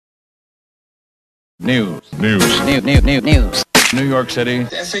News. New York City.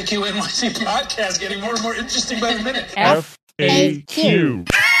 The FAQ NYC podcast getting more and more interesting by the minute. FAQ.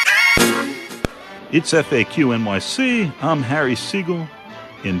 It's FAQ NYC. I'm Harry Siegel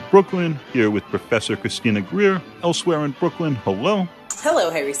in Brooklyn, here with Professor Christina Greer, elsewhere in Brooklyn. Hello. Hello,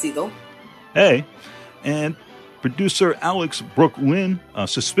 Harry Siegel. Hey. And producer Alex Brooklyn,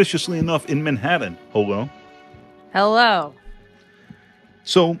 suspiciously enough, in Manhattan. Hello. Hello.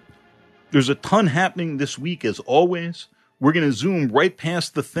 So, there's a ton happening this week, as always. We're going to zoom right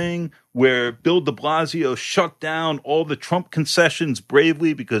past the thing where Bill de Blasio shut down all the Trump concessions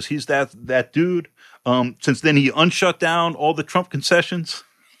bravely because he's that dude. Since then, he unshut down all the Trump concessions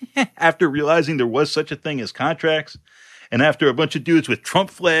after realizing there was such a thing as contracts. And after a bunch of dudes with Trump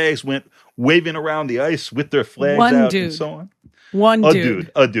flags went waving around the ice with their flags and so on.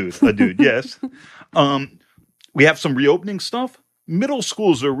 A dude, yes. We have some reopening stuff. Middle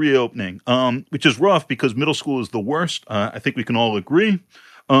schools are reopening, which is rough because middle school is the worst. I think we can all agree.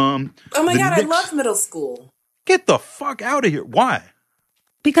 Oh my God, I love middle school. Get the fuck out of here. Why?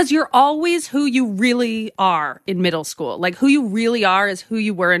 Because you're always who you really are in middle school. Like, who you really are is who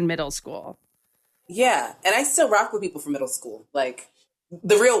you were in middle school. Yeah, and I still rock with people from middle school. Like,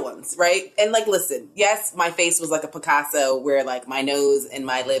 the real ones, right? And, like, listen, yes, my face was like a Picasso where, like, my nose and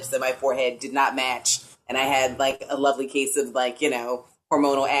my lips and my forehead did not match. And I had, like, a lovely case of, like,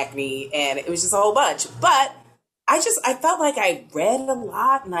 hormonal acne. And it was just a whole bunch. But I felt like I read a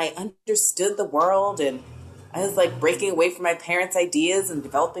lot and I understood the world. And I was, like, breaking away from my parents' ideas and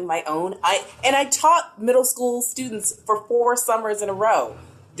developing my own. I taught middle school students for 4 summers in a row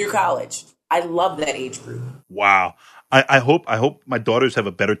through college. I love that age group. Wow. I hope my daughters have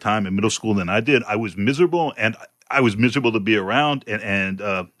a better time in middle school than I did. I was miserable, and I was miserable to be around, and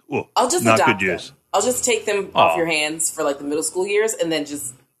I'll just not adopt good years. them. I'll just take them off your hands for, like, the middle school years and then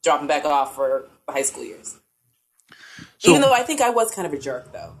just drop them back off for the high school years. So, even though I think I was kind of a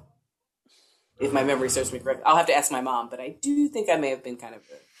jerk, though. If my memory serves me correct. I'll have to ask my mom, but I do think I may have been kind of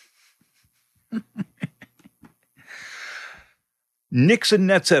a... Knicks and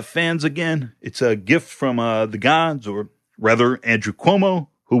Nets have fans again. It's a gift from the gods, or rather Andrew Cuomo,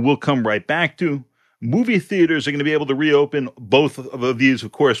 who we'll come right back to. Movie theaters are going to be able to reopen, both of these,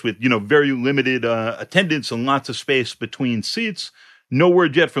 of course, with very limited attendance and lots of space between seats. No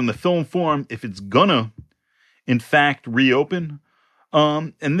word yet from the Film Forum if it's gonna, in fact, reopen.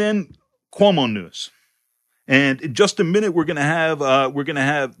 And then Cuomo news. And in just a minute, we're gonna have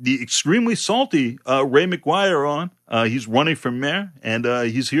the extremely salty Ray McGuire on. He's running for mayor, and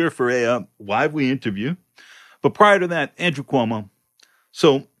he's here for a lively interview. But prior to that, Andrew Cuomo.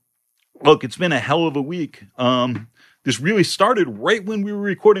 So, look, it's been a hell of a week. This really started right when we were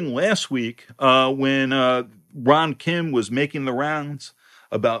recording last week, when Ron Kim was making the rounds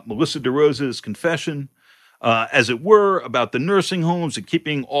about Melissa DeRosa's confession, as it were, about the nursing homes and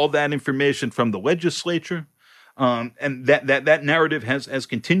keeping all that information from the legislature. And that narrative has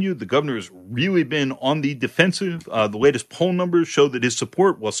continued. The governor has really been on the defensive. The latest poll numbers show that his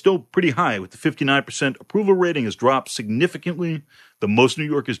support, while still pretty high with the 59% approval rating, has dropped significantly. The most New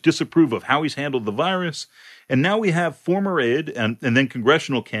Yorkers disapprove of how he's handled the virus. And now we have former aide and then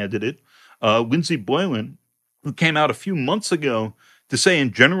congressional candidate Lindsey Boylan, who came out a few months ago to say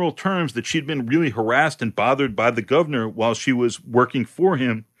in general terms that she'd been really harassed and bothered by the governor while she was working for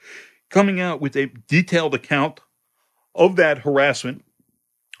him, coming out with a detailed account of that harassment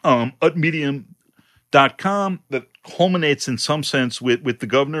at Medium.com that culminates in some sense with the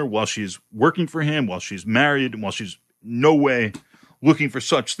governor while she's working for him, while she's married, and while she's no way looking for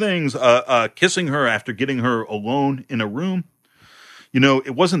such things, kissing her after getting her alone in a room.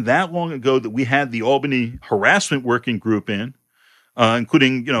 It wasn't that long ago that we had the Albany harassment working group in,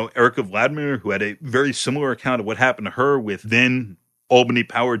 including, Erica Vladimir, who had a very similar account of what happened to her with then Albany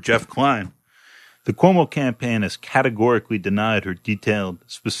power Jeff Klein. The Cuomo campaign has categorically denied her detailed,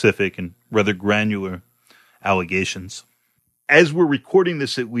 specific, and rather granular allegations. As we're recording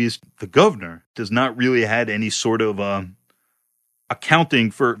this, at least, the governor does not really had any sort of accounting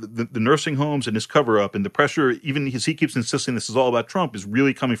for the nursing homes and his cover-up, and the pressure, even as he keeps insisting this is all about Trump, is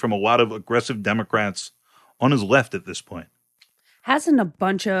really coming from a lot of aggressive Democrats on his left at this point. Hasn't a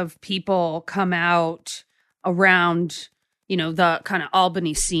bunch of people come out around the kind of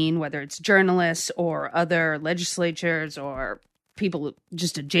Albany scene, whether it's journalists or other legislatures or people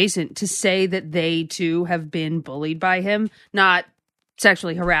just adjacent, to say that they too have been bullied by him, not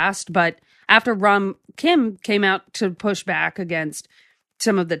sexually harassed, but after Ron Kim came out to push back against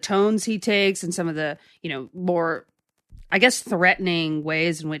some of the tones he takes and some of the, more, I guess, threatening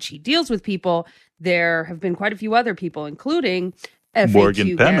ways in which he deals with people, there have been quite a few other people, including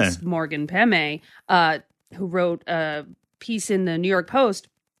FAQ guest Morgan Peme, who wrote a piece in the New York Post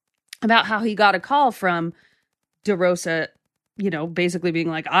about how he got a call from DeRosa, basically being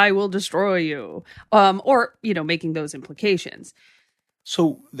like, I will destroy you, or, making those implications.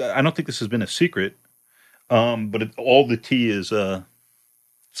 So I don't think this has been a secret, but all the tea is,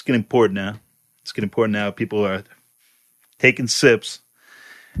 it's getting poured now. It's getting poured now. People are taking sips.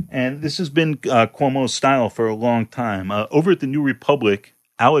 And this has been Cuomo's style for a long time. Over at the New Republic,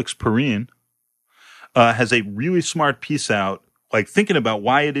 Alex Perrine has a really smart piece out, like thinking about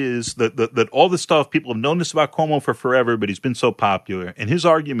why it is that all this stuff, people have known this about Cuomo for forever, but he's been so popular. And his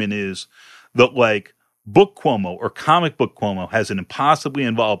argument is that, like, Book Cuomo or Comic Book Cuomo has an impossibly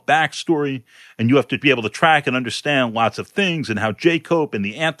involved backstory, and you have to be able to track and understand lots of things, and how JCOPE and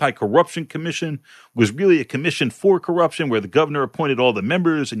the Anti-Corruption Commission was really a commission for corruption where the governor appointed all the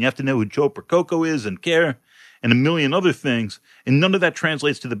members, and you have to know who Joe Percoco is and care, and a million other things, and none of that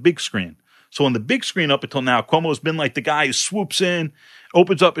translates to the big screen. So on the big screen up until now, Cuomo's been like the guy who swoops in,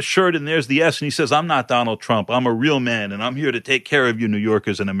 opens up his shirt, and there's the S, and he says, I'm not Donald Trump, I'm a real man, and I'm here to take care of you New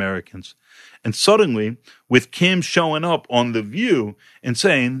Yorkers and Americans. And suddenly, with Kim showing up on The View and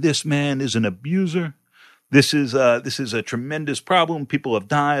saying, this man is an abuser, this is a tremendous problem, people have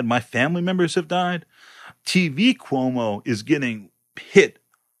died, my family members have died, TV Cuomo is getting hit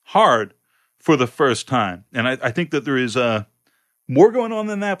hard for the first time. And I think that there is more going on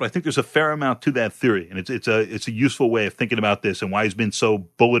than that, but I think there's a fair amount to that theory. And it's a useful way of thinking about this and why he's been so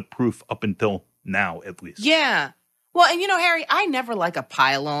bulletproof up until now, at least. Yeah. Well, and Harry, I never like a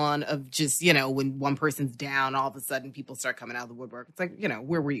pile-on of just, when one person's down, all of a sudden people start coming out of the woodwork. It's like,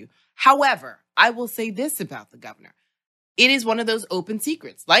 where were you? However, I will say this about the governor. It is one of those open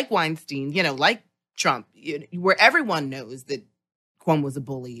secrets, like Weinstein, like Trump, where everyone knows that Cuomo was a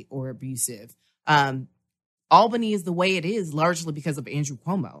bully or abusive. Albany is the way it is largely because of Andrew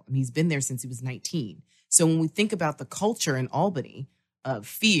Cuomo. I mean, he's been there since he was 19. So when we think about the culture in Albany of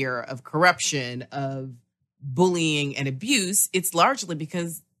fear, of corruption, of bullying and abuse, it's largely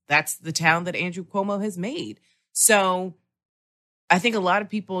because that's the town that Andrew Cuomo has made. So I think a lot of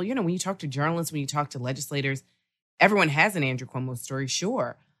people, when you talk to journalists, when you talk to legislators, everyone has an Andrew Cuomo story,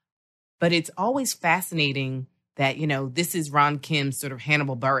 sure. But it's always fascinating that, this is Ron Kim's sort of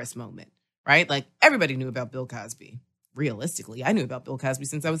Hannibal Buress moment, right? Like, everybody knew about Bill Cosby. Realistically, I knew about Bill Cosby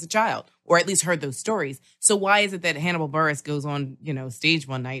since I was a child, or at least heard those stories. So why is it that Hannibal Buress goes on, stage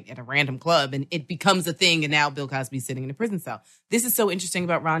one night at a random club and it becomes a thing and now Bill Cosby's sitting in a prison cell? This is so interesting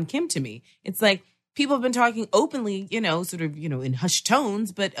about Ron Kim to me. It's like people have been talking openly, sort of, in hushed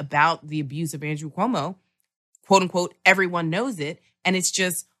tones, but about the abuse of Andrew Cuomo, quote unquote, everyone knows it. And it's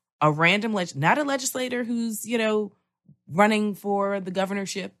just a random, not a legislator who's, running for the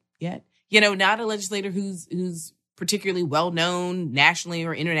governorship yet, not a legislator who's particularly well-known nationally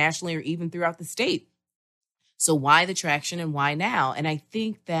or internationally or even throughout the state. So why the traction and why now? And I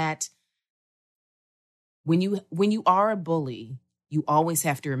think that when you are a bully, you always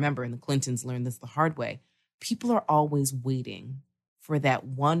have to remember, and the Clintons learned this the hard way, people are always waiting for that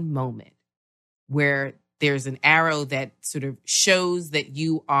one moment where there's an arrow that sort of shows that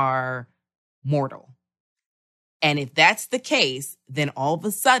you are mortal. And if that's the case, then all of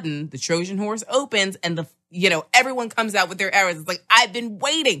a sudden the Trojan horse opens and everyone comes out with their arrows. It's like, I've been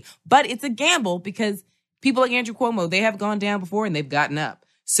waiting. But it's a gamble because people like Andrew Cuomo, they have gone down before and they've gotten up.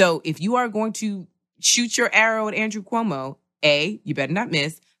 So if you are going to shoot your arrow at Andrew Cuomo, A, you better not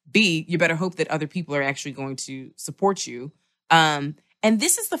miss. B, you better hope that other people are actually going to support you. And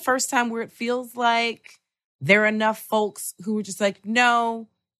this is the first time where it feels like there are enough folks who are just like, no,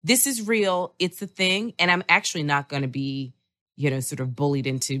 this is real. It's a thing. And I'm actually not going to be, sort of bullied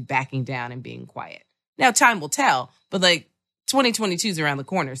into backing down and being quiet. Now, time will tell, but 2022 is around the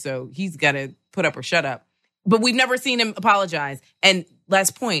corner, so he's got to put up or shut up. But we've never seen him apologize. And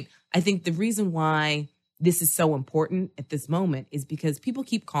last point, I think the reason why this is so important at this moment is because people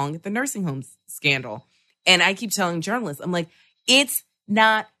keep calling it the nursing homes scandal. And I keep telling journalists, I'm like, it's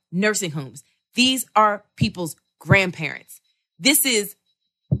not nursing homes. These are people's grandparents. This is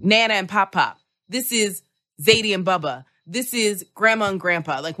Nana and Pop Pop. This is Zadie and Bubba. This is Grandma and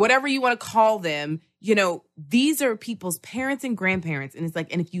Grandpa. Whatever you want to call them, these are people's parents and grandparents. And it's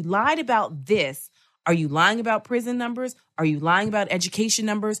like, and if you lied about this, are you lying about prison numbers? Are you lying about education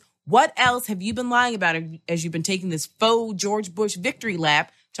numbers? What else have you been lying about as you've been taking this faux George Bush victory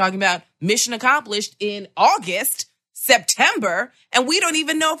lap, talking about mission accomplished in August, September, and we don't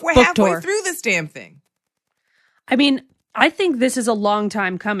even know if we're halfway through this damn thing? I mean, I think this is a long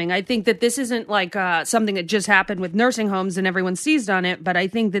time coming. I think that this isn't like something that just happened with nursing homes and everyone seized on it, but I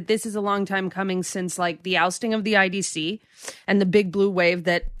think that this is a long time coming since like the ousting of the IDC and the big blue wave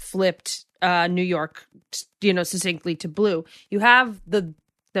that flipped New York, succinctly to blue. You have the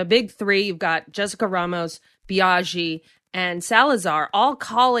big three. You've got Jessica Ramos, Biaggi, and Salazar all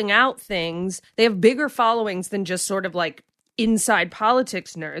calling out things. They have bigger followings than just sort of like inside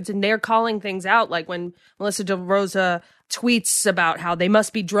politics nerds, and they're calling things out, like when Melissa DeRosa tweets about how they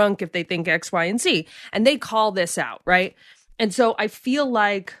must be drunk if they think X, Y, and Z, and they call this out, right? And so I feel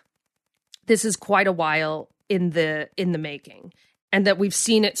like this is quite a while in the making, and that we've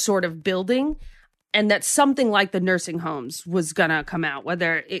seen it sort of building, and that something like the nursing homes was gonna come out,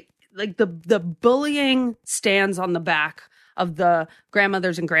 whether it like the bullying stands on the back of the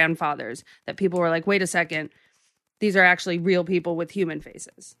grandmothers and grandfathers, that people were like, wait a second, these are actually real people with human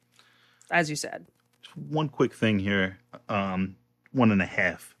faces, as you said. One quick thing here,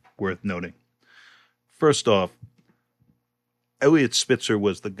 1.5 worth noting. First off, Eliot Spitzer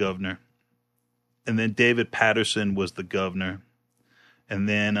was the governor, and then David Paterson was the governor, and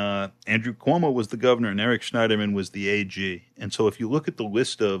then Andrew Cuomo was the governor, and Eric Schneiderman was the AG. And so if you look at the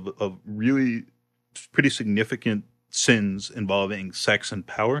list of really pretty significant sins involving sex and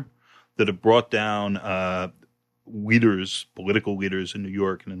power that have brought down political leaders in New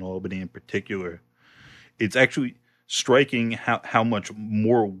York and in Albany in particular, it's actually striking how much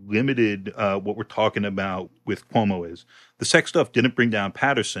more limited what we're talking about with Cuomo is. The sex stuff didn't bring down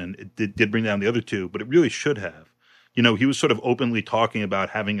Patterson. It did bring down the other two, but it really should have. He was sort of openly talking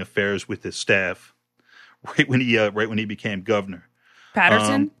about having affairs with his staff right when he became governor.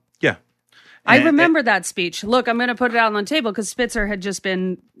 Patterson? Yeah. I remember that speech. Look, I'm going to put it out on the table because Spitzer had just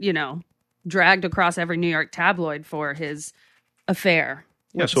been, dragged across every New York tabloid for his affair.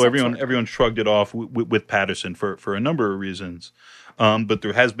 Yeah, so everyone shrugged it off with Patterson for a number of reasons. But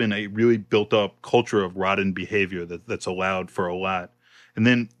there has been a really built-up culture of rotten behavior that's allowed for a lot. And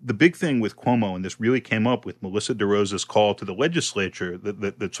then the big thing with Cuomo, and this really came up with Melissa DeRosa's call to the legislature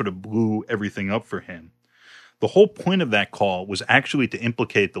that sort of blew everything up for him. The whole point of that call was actually to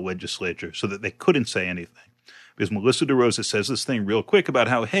implicate the legislature so that they couldn't say anything. Because Melissa DeRosa says this thing real quick about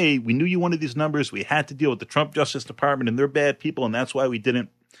how, hey, we knew you wanted these numbers. We had to deal with the Trump Justice Department, and they're bad people, and that's why we didn't,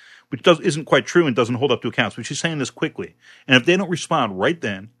 which isn't quite true and doesn't hold up to account. But she's saying this quickly. And if they don't respond right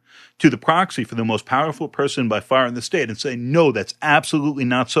then to the proxy for the most powerful person by far in the state and say, no, that's absolutely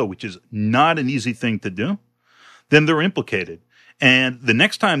not so, which is not an easy thing to do, then they're implicated. And the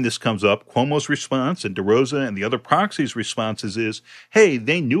next time this comes up, Cuomo's response and DeRosa and the other proxies' responses is, hey,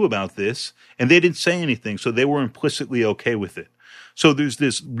 they knew about this and they didn't say anything, so they were implicitly okay with it. So there's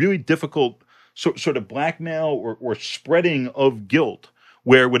this really difficult sort of blackmail or spreading of guilt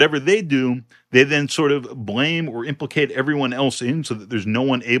where whatever they do, they then sort of blame or implicate everyone else in so that there's no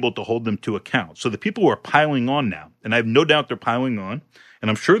one able to hold them to account. So the people who are piling on now, and I have no doubt they're piling on, and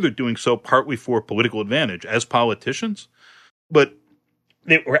I'm sure they're doing so partly for political advantage as politicians, but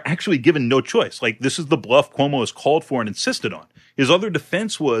they were actually given no choice. Like, this is the bluff Cuomo has called for and insisted on. His other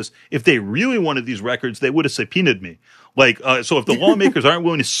defense was, if they really wanted these records, they would have subpoenaed me. So if the lawmakers aren't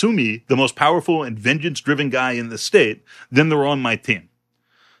willing to sue me, the most powerful and vengeance-driven guy in the state, then they're on my team.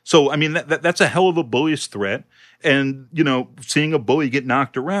 So, I mean, that's a hell of a bullish threat. And, seeing a bully get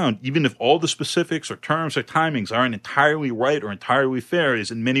knocked around, even if all the specifics or terms or timings aren't entirely right or entirely fair,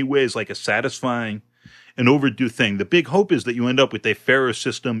 is in many ways like a satisfying and overdue thing. The big hope is that you end up with a fairer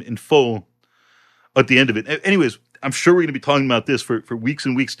system in full at the end of it. Anyways, I'm sure we're going to be talking about this for weeks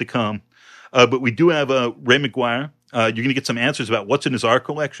and weeks to come. But we do have Ray McGuire. You're going to get some answers about what's in his art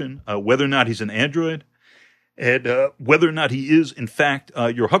collection, whether or not he's an android, and whether or not he is, in fact,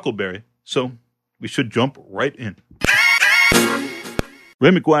 your Huckleberry. So we should jump right in. Ray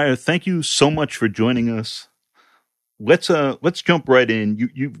McGuire, thank you so much for joining us. Let's jump right in.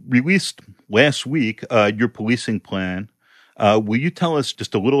 You released last week your policing plan. Will you tell us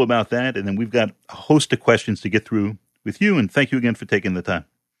just a little about that? And then we've got a host of questions to get through with you. And thank you again for taking the time.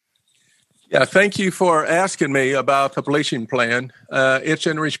 Yeah, thank you for asking me about the policing plan. It's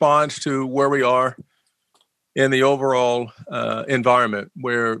in response to where we are in the overall environment,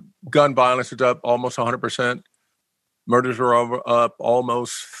 where gun violence is up almost 100%. Murders are up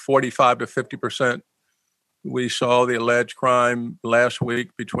almost 45 to 50%. We saw the alleged crime last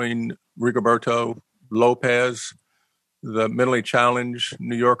week between Rigoberto Lopez, the mentally challenged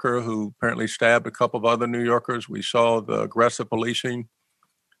New Yorker who apparently stabbed a couple of other New Yorkers. We saw the aggressive policing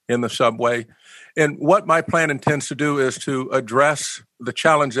in the subway. And what my plan intends to do is to address the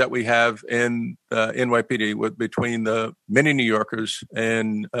challenge that we have in NYPD between the many New Yorkers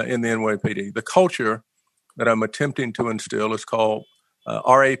and in the NYPD. The culture that I'm attempting to instill is called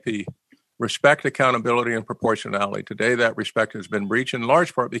RAP, respect, accountability, and proportionality. Today, that respect has been breached in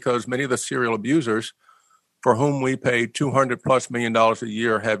large part because many of the serial abusers for whom we pay $200+ million a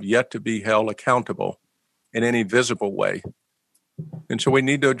year have yet to be held accountable in any visible way. And so we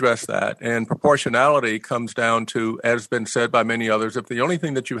need to address that. And proportionality comes down to, as has been said by many others, if the only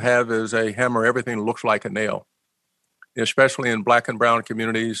thing that you have is a hammer, everything looks like a nail. Especially in Black and brown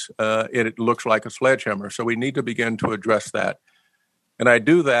communities, it looks like a sledgehammer. So we need to begin to address that. And I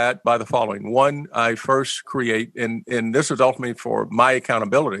do that by the following. One, I first create, and this is ultimately for my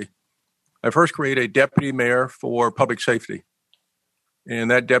accountability, I first create a deputy mayor for public safety. And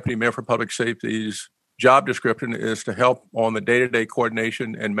that deputy mayor for public safety's job description is to help on the day-to-day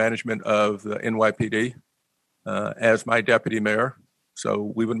coordination and management of the NYPD as my deputy mayor.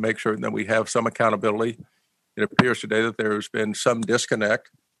 So we would make sure that we have some accountability. It appears today that there's been some disconnect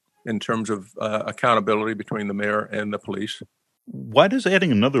in terms of accountability between the mayor and the police. Why does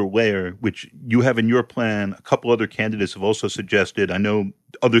adding another layer, which you have in your plan, a couple other candidates have also suggested, I know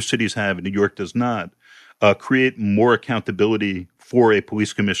other cities have, New York does not, create more accountability for a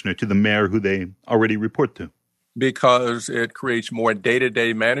police commissioner to the mayor who they already report to? Because it creates more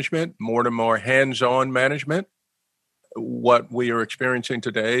day-to-day management, more hands-on management. What we are experiencing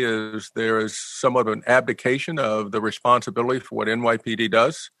today is there is somewhat of an abdication of the responsibility for what NYPD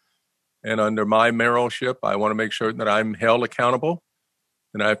does. And under my mayoralship, I want to make sure that I'm held accountable.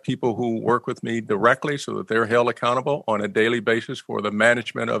 And I have people who work with me directly so that they're held accountable on a daily basis for the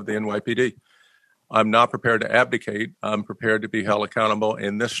management of the NYPD. I'm not prepared to abdicate. I'm prepared to be held accountable.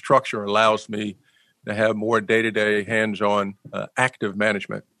 And this structure allows me to have more day-to-day, hands-on, active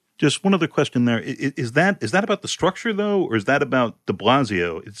management. Just one other question there. Is that about the structure, though, or is that about de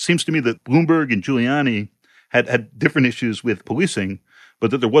Blasio? It seems to me that Bloomberg and Giuliani had different issues with policing,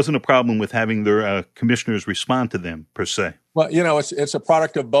 but that there wasn't a problem with having their commissioners respond to them, per se. Well, it's a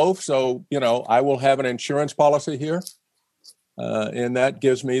product of both. So, I will have an insurance policy here, and that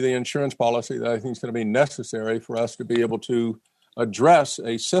gives me the insurance policy that I think is going to be necessary for us to be able to address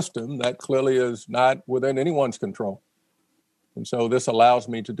a system that clearly is not within anyone's control. And so this allows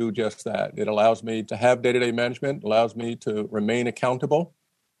me to do just that. It allows me to have day-to-day management, allows me to remain accountable,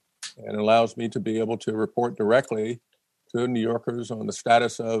 and allows me to be able to report directly to New Yorkers on the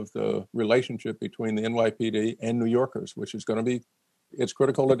status of the relationship between the NYPD and New Yorkers, which is it's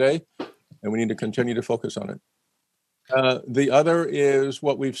critical today, and we need to continue to focus on it. The other is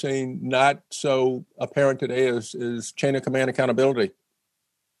what we've seen not so apparent today is chain of command accountability.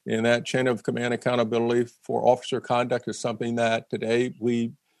 And that chain of command accountability for officer conduct is something that today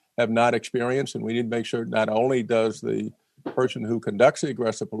we have not experienced, and we need to make sure not only does the person who conducts the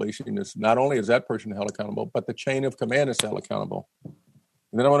aggressive policing not only is that person held accountable, but the chain of command is held accountable. And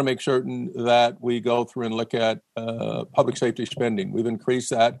then I want to make certain that we go through and look at public safety spending. We've increased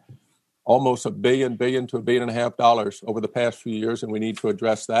that almost $1 billion to $1.5 billion over the past few years, and we need to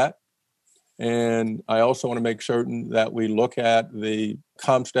address that. And I also want to make certain that we look at the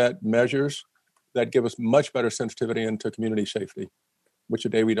CompStat measures that give us much better sensitivity into community safety, which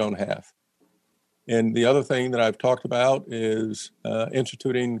today we don't have. And the other thing that I've talked about is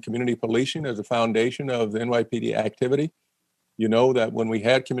instituting community policing as a foundation of the NYPD activity. You know that when we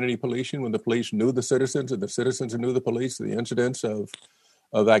had community policing, when the police knew the citizens and the citizens knew the police, the incidence of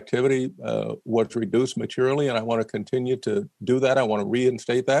activity was reduced materially, and I want to continue to do that. I want to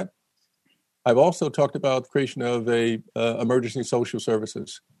reinstate that. I've also talked about the creation of a emergency social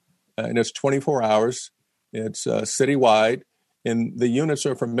services, and it's 24 hours. It's citywide, and the units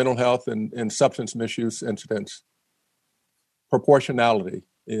are for mental health and substance misuse incidents. Proportionality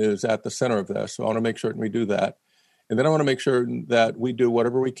is at the center of this, so I want to make sure we do that. And then I want to make sure that we do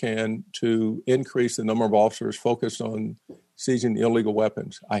whatever we can to increase the number of officers focused on seizing illegal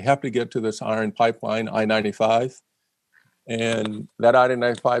weapons. I have to get to this iron pipeline, I-95. And that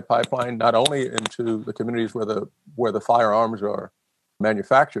I-95 pipeline, not only into the communities where the firearms are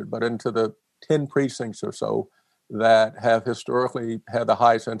manufactured, but into the 10 precincts or so that have historically had the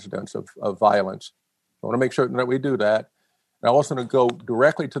highest incidence of violence. I want to make sure that we do that. And I also want to go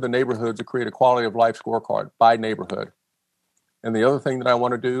directly to the neighborhoods to create a quality of life scorecard by neighborhood. And the other thing that I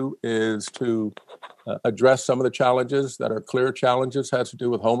want to do is to address some of the challenges that are clear challenges, has to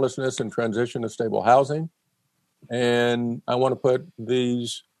do with homelessness and transition to stable housing. And I want to put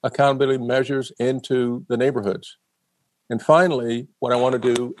these accountability measures into the neighborhoods. And finally, what I want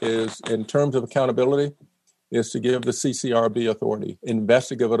to do is, in terms of accountability, is to give the CCRB authority,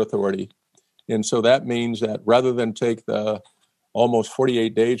 investigative authority. And so that means that rather than take the almost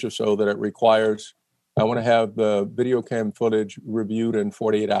 48 days or so that it requires, I want to have the video cam footage reviewed in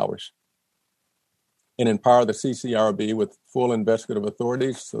 48 hours. and empower the CCRB with full investigative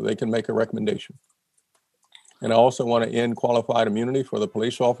authorities so they can make a recommendation. And I also want to end qualified immunity for the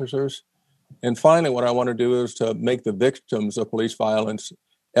police officers. And finally, what I want to do is to make the victims of police violence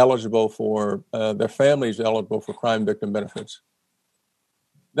eligible for, their families eligible for crime victim benefits.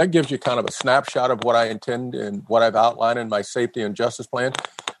 That gives you kind of a snapshot of what I intend and what I've outlined in my safety and justice plan.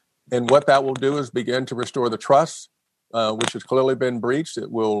 And what that will do is begin to restore the trust, which has clearly been breached.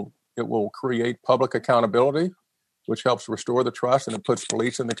 It will create public accountability, which helps restore the trust, and it puts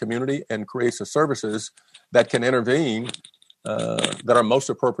police in the community and creates the services that can intervene, that are most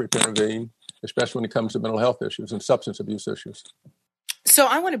appropriate to intervene, especially when it comes to mental health issues and substance abuse issues. So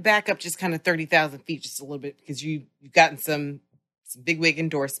I want to back up just kind of 30,000 feet just a little bit, because you've gotten some bigwig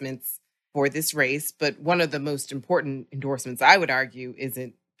endorsements for this race. But one of the most important endorsements, I would argue,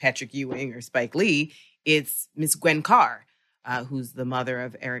 isn't Patrick Ewing or Spike Lee. It's Miss Gwen Carr, who's the mother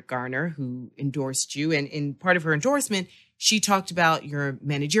of Eric Garner, who endorsed you. And in part of her endorsement, she talked about your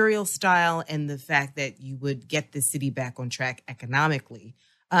managerial style and the fact that you would get the city back on track economically.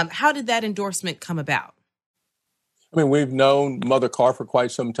 How did that endorsement come about? I mean, we've known Mother Carr for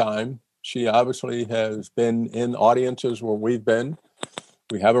quite some time. She obviously has been in audiences where we've been.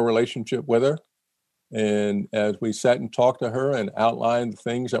 We have a relationship with her. And as we sat and talked to her and outlined the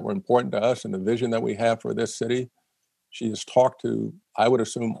things that were important to us and the vision that we have for this city, she has talked to, I would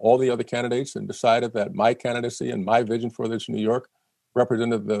assume, all the other candidates and decided that my candidacy and my vision for this New York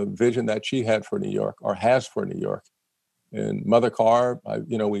represented the vision that she had for New York or has for New York. And Mother Carr,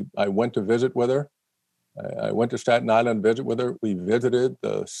 I went to visit with her. I went to Staten Island to visit with her. We visited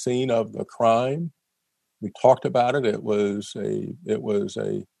the scene of the crime. We talked about it. I've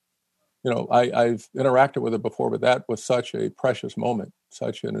interacted with her before, but that was such a precious moment,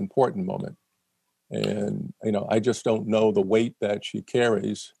 such an important moment. And, I just don't know the weight that she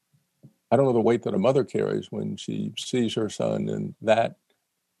carries. I don't know the weight that a mother carries when she sees her son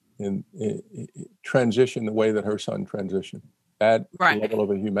in transition the way that her son transitioned. That level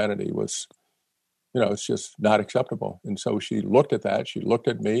of humanity was, it's just not acceptable. And so she looked at that. She looked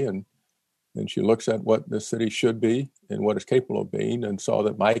at me and she looks at what the city should be and what it's capable of being, and saw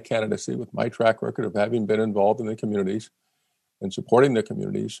that my candidacy, with my track record of having been involved in the communities and supporting the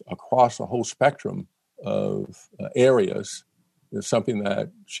communities across a whole spectrum of areas, is something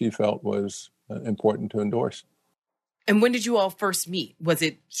that she felt was important to endorse. And when did you all first meet? Was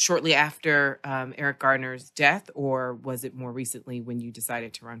it shortly after Eric Garner's death, or was it more recently when you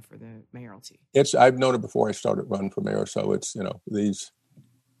decided to run for the mayoralty? I've known her before I started running for mayor, so it's,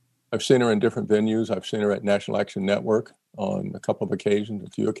 I've seen her in different venues. I've seen her at National Action Network on a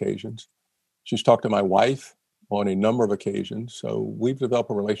few occasions. She's talked to my wife on a number of occasions, so we've developed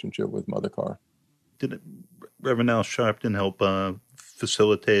a relationship with Mother Carr. Did Reverend Al Sharpton help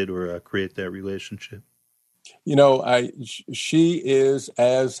facilitate or create that relationship? She is,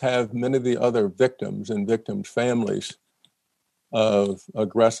 as have many of the other victims and victims' families of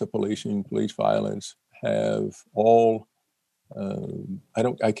aggressive policing, police violence, have all,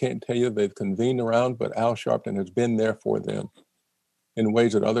 I can't tell you they've convened around, but Al Sharpton has been there for them in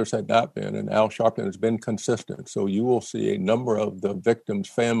ways that others had not been. And Al Sharpton has been consistent. So you will see a number of the victims'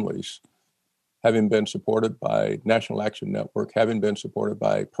 families having been supported by National Action Network, having been supported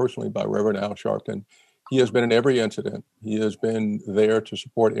personally by Reverend Al Sharpton. He has been in every incident. He has been there to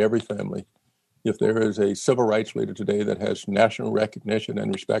support every family. If there is a civil rights leader today that has national recognition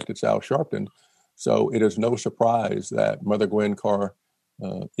and respect, it's Al Sharpton. So it is no surprise that Mother Gwen Carr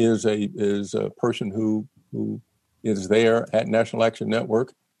is a person who is there at National Action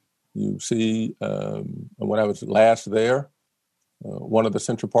Network. You see, when I was last there, one of the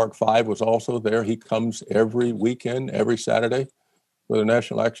Central Park Five was also there. He comes every weekend, every Saturday, for the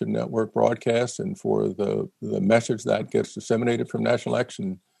National Action Network broadcast and for the message that gets disseminated from National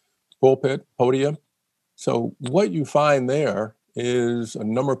Action podium. So what you find there is a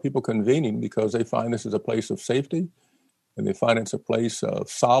number of people convening because they find this is a place of safety, and they find it's a place of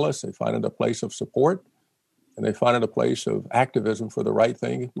solace, they find it a place of support, and they find it a place of activism for the right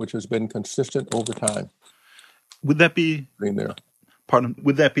thing, which has been consistent over time. Would that be there?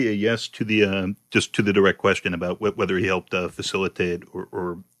 Would that be a yes to the just to the direct question about whether he helped facilitate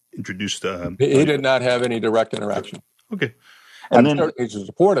or introduce? He did not have any direct interaction. Okay, and then he's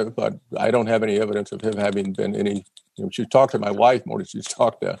supportive, but I don't have any evidence of him having been any. She talked to my wife more than she's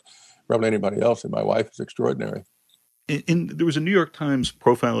talked to probably anybody else, and my wife is extraordinary. There was a New York Times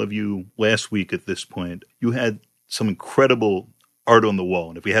profile of you last week. At this point, you had some incredible art on the wall,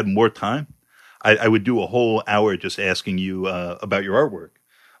 and if we had more time, I would do a whole hour just asking you about your artwork.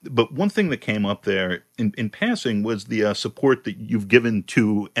 But one thing that came up there in passing was the support that you've given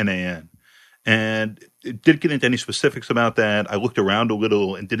to NAN. And it didn't get into any specifics about that. I looked around a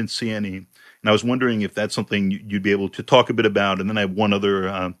little and didn't see any. And I was wondering if that's something you'd be able to talk a bit about. And then I have one other,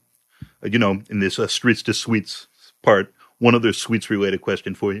 in this Streets to Suites part, one other Suites-related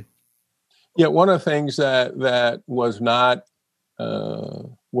question for you. Yeah, one of the things that was not,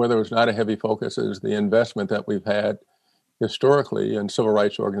 where there was not a heavy focus is the investment that we've had historically in civil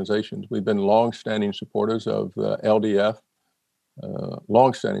rights organizations. We've been longstanding supporters of the LDF,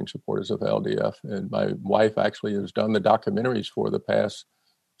 longstanding supporters of LDF. And my wife actually has done the documentaries for the past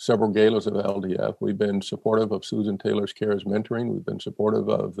several galas of LDF. We've been supportive of Susan Taylor's CARES mentoring. We've been supportive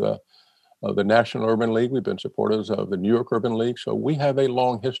of the National Urban League. We've been supporters of the New York Urban League. So we have a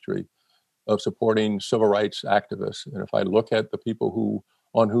long history of supporting civil rights activists. And if I look at the people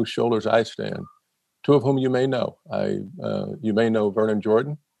on whose shoulders I stand, two of whom you may know. You may know Vernon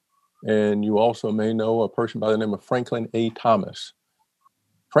Jordan, and you also may know a person by the name of Franklin A. Thomas.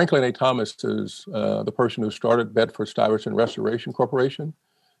 Franklin A. Thomas is the person who started Bedford-Stuyvesant Restoration Corporation.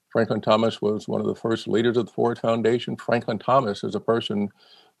 Franklin Thomas was one of the first leaders of the Ford Foundation. Franklin Thomas is a person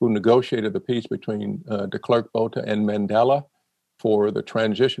who negotiated the peace between de Klerk Botha and Mandela for the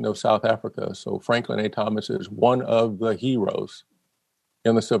transition of South Africa. So Franklin A. Thomas is one of the heroes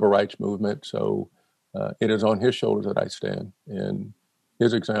in the civil rights movement. So it is on his shoulders that I stand, and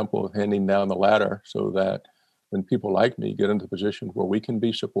his example of handing down the ladder so that when people like me get into positions where we can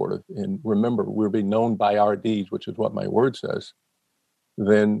be supportive, and remember, we're being known by our deeds, which is what my word says,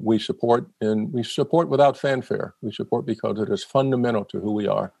 then we support, and we support without fanfare. We support because it is fundamental to who we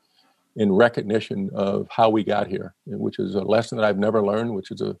are in recognition of how we got here, which is a lesson that I've never learned, which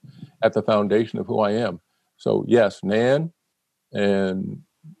is at the foundation of who I am. So yes, NAN and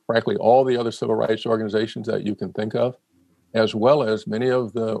frankly, all the other civil rights organizations that you can think of, as well as many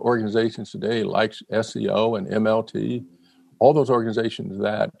of the organizations today like SCO and MLT, all those organizations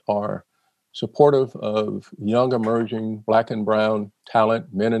that are supportive of young, emerging Black and brown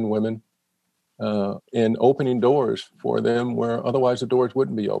talent, men and women, in opening doors for them where otherwise the doors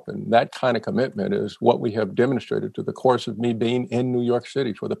wouldn't be open. That kind of commitment is what we have demonstrated through the course of me being in New York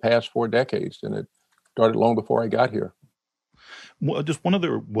City for the past 4 decades, and it started long before I got here. Well, just one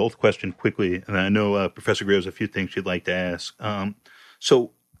other wealth question quickly, and I know Professor Greer has a few things she'd like to ask.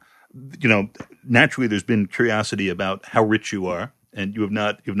 So, naturally, there's been curiosity about how rich you are, and you've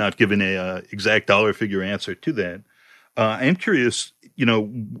not given a exact dollar figure answer to that. I am curious,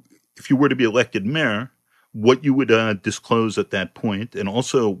 if you were to be elected mayor, what you would disclose at that point, and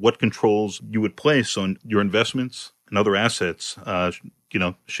also what controls you would place on your investments and other assets,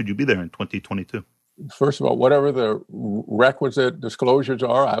 should you be there in 2022. First of all, whatever the requisite disclosures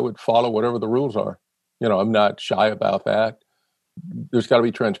are, I would follow whatever the rules are. I'm not shy about that. There's got to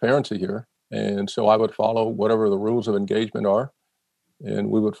be transparency here. And so I would follow whatever the rules of engagement are,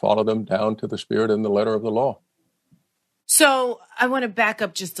 and we would follow them down to the spirit and the letter of the law. So I want to back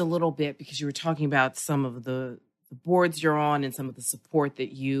up just a little bit because you were talking about some of the boards you're on and some of the support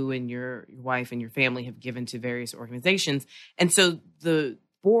that you and your wife and your family have given to various organizations. And so the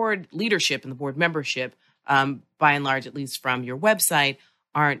board leadership and the board membership, by and large, at least from your website,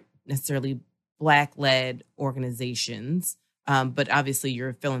 aren't necessarily Black-led organizations, but obviously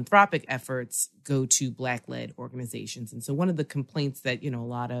your philanthropic efforts go to Black-led organizations. And so one of the complaints that, a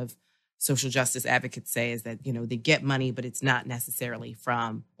lot of social justice advocates say is that, they get money, but it's not necessarily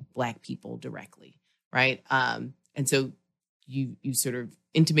from Black people directly, right? And so you sort of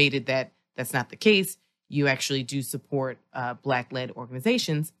intimated that that's not the case. You actually do support Black-led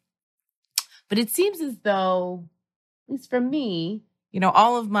organizations. But it seems as though, at least for me,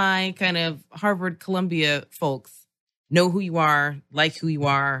 all of my kind of Harvard, Columbia folks know who you are, like who you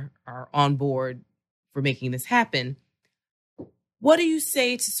are on board for making this happen. What do you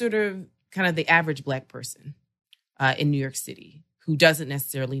say to sort of kind of the average Black person in New York City who doesn't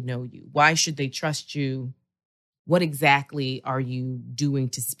necessarily know you? Why should they trust you? What exactly are you doing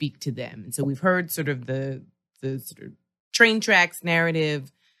to speak to them? And so we've heard sort of the sort of train tracks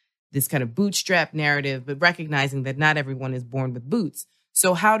narrative, this kind of bootstrap narrative, but recognizing that not everyone is born with boots.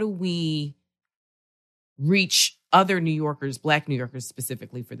 So how do we reach other New Yorkers, Black New Yorkers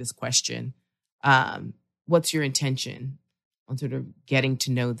specifically for this question? What's your intention on sort of getting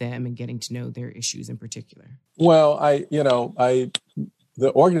to know them and getting to know their issues in particular? Well,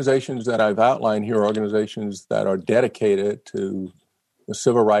 the organizations that I've outlined here are organizations that are dedicated to the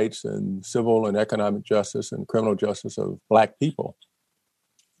civil rights and civil and economic justice and criminal justice of Black people.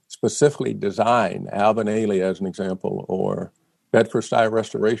 Specifically designed, Alvin Ailey as an example, or Bedford-Stuyvesant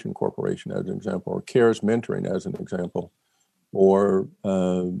Restoration Corporation as an example, or CARES Mentoring as an example, or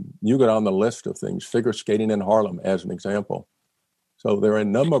you go down the list of things, figure skating in Harlem as an example. So there are a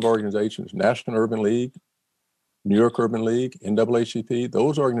number of organizations, National Urban League, New York Urban League, NAACP.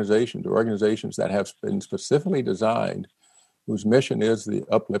 Those organizations are organizations that have been specifically designed, whose mission is the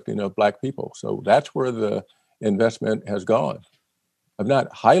uplifting of Black people. So that's where the investment has gone. I've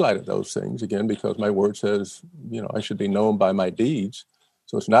not highlighted those things, again, because my word says, I should be known by my deeds.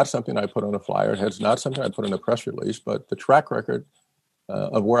 So it's not something I put on a flyer. It's not something I put in a press release, but the track record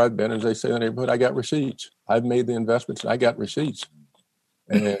of where I've been, as they say in the neighborhood, I got receipts. I've made the investments and I got receipts.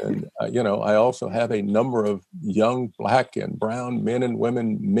 And, I also have a number of young Black and brown men and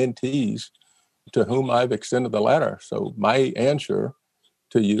women mentees to whom I've extended the ladder. So my answer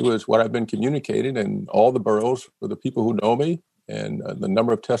to you is what I've been communicating in all the boroughs for the people who know me. And the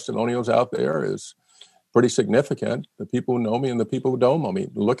number of testimonials out there is pretty significant. The people who know me and the people who don't know me.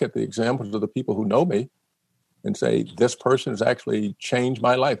 Look at the examples of the people who know me and say, this person has actually changed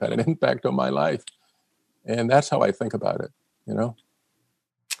my life, had an impact on my life. And that's how I think about it,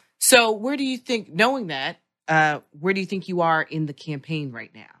 So where do you think, knowing that, where do you think you are in the campaign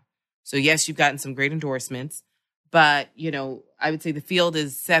right now? So yes, you've gotten some great endorsements, but, I would say the field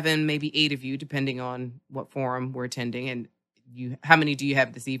is 7, maybe 8 of you, depending on what forum we're attending. And how many do you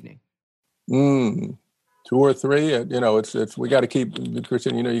have this evening? 2 or 3. It's we got to keep,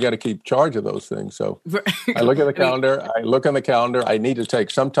 Christine, you got to keep charge of those things. So I look at the calendar. I look on the calendar. I need to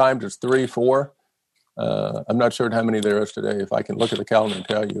take, sometimes it's 3, 4. I'm not sure how many there is today. If I can look at the calendar and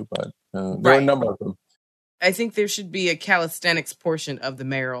tell you, but there are a number of them. I think there should be a calisthenics portion of the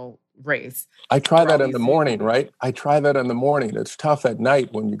mayoral race. I try that in the morning, right? I try that in the morning. It's tough at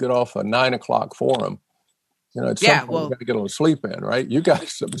night when you get off a 9 o'clock forum. At some point, you got to get a little sleep in, right? At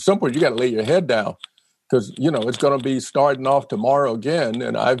some point, you got to lay your head down because, it's going to be starting off tomorrow again.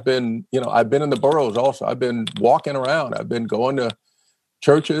 And I've been in the boroughs also. I've been walking around. I've been going to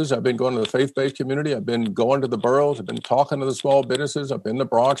churches. I've been going to the faith-based community. I've been going to the boroughs. I've been talking to the small businesses. I've been to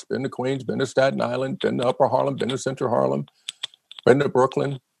Bronx, been to Queens, been to Staten Island, been to Upper Harlem, been to Central Harlem, been to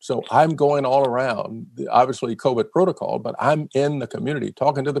Brooklyn. So I'm going all around, obviously COVID protocol, but I'm in the community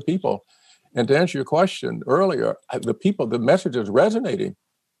talking to the people. And to answer your question earlier, the message is resonating.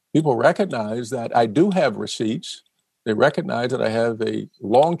 People recognize that I do have receipts. They recognize that I have a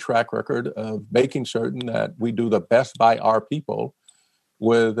long track record of making certain that we do the best by our people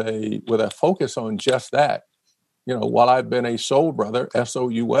with a focus on just that. While I've been a soul brother,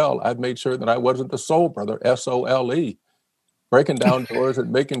 SOUL, I've made sure that I wasn't the soul brother, SOLE, breaking down doors and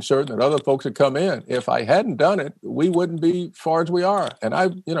making certain that other folks would come in. If I hadn't done it, we wouldn't be far as we are. And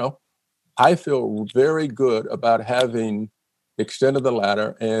I feel very good about having extended the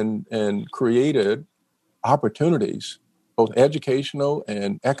ladder and created opportunities, both educational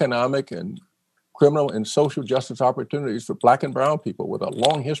and economic and criminal and social justice opportunities for Black and brown people with a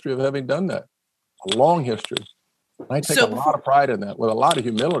long history of having done that. A long history. And I take a lot of pride in that with a lot of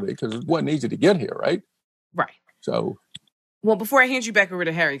humility because it wasn't easy to get here, right? Right. So. Well, before I hand you back over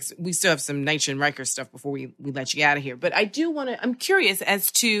to Harry, we still have some NYCHA and Riker stuff before we let you out of here. But I do I'm curious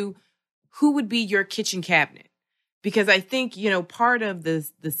as to who would be your kitchen cabinet. Because I think, part of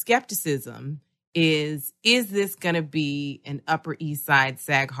the skepticism is this going to be an Upper East Side,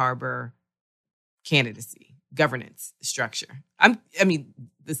 Sag Harbor candidacy, governance structure?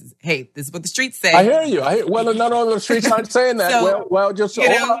 This is what the streets say. I hear you. Well, none of the streets aren't saying that. So, just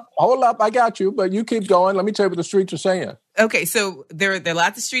hold up. I got you, but you keep going. Let me tell you what the streets are saying. Okay, so there are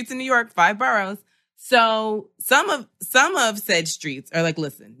lots of streets in New York, 5 boroughs. So some of said streets are like,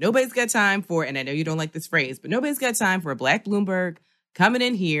 listen, nobody's got time for, and I know you don't like this phrase, but nobody's got time for a Black Bloomberg coming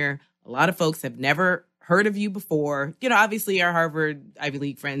in here. A lot of folks have never heard of you before. Obviously our Harvard Ivy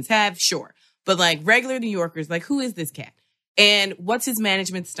League friends have, sure. But like regular New Yorkers, like, who is this cat? And what's his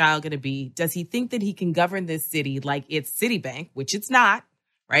management style going to be? Does he think that he can govern this city like it's Citibank, which it's not,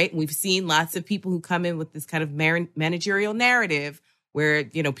 right? We've seen lots of people who come in with this kind of managerial narrative where,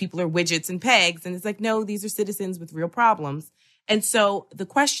 people are widgets and pegs. And it's like, no, these are citizens with real problems. And so the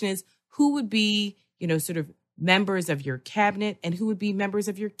question is, who would be, sort of members of your cabinet and who would be members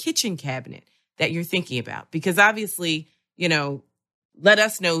of your kitchen cabinet that you're thinking about? Because obviously, let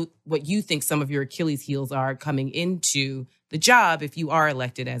us know what you think some of your Achilles heels are coming into the job if you are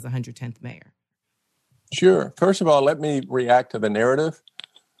elected as 110th mayor. Sure. First of all, let me react to the narrative.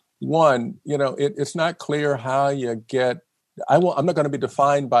 One, it's not clear how you get, I'm not going to be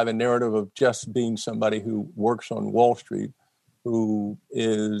defined by the narrative of just being somebody who works on Wall Street, who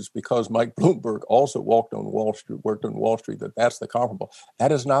is, because Mike Bloomberg also worked on Wall Street, that's the comparable.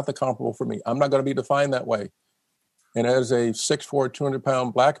 That is not the comparable for me. I'm not going to be defined that way. And as a 6'4",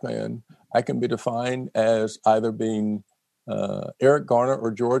 200-pound Black man, I can be defined as either being Eric Garner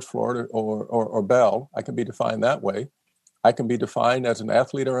or George Floyd or Bell. I can be defined that way. I can be defined as an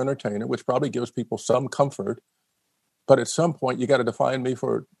athlete or entertainer, which probably gives people some comfort. But at some point, you got to define me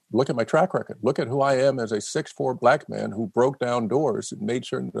for, look at my track record. Look at who I am as a 6'4" black man who broke down doors and made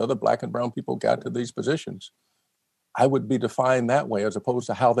sure that other black and brown people got to these positions. I would be defined that way as opposed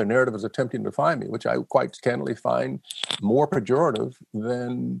to how their narrative is attempting to define me, which I quite candidly find more pejorative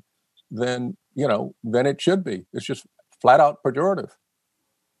than it should be. It's just flat out pejorative.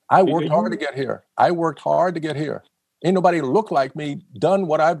 I worked hard to get here. Ain't nobody look like me, done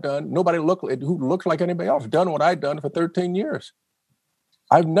what I've done. Nobody who looks like anybody else done what I've done for 13 years.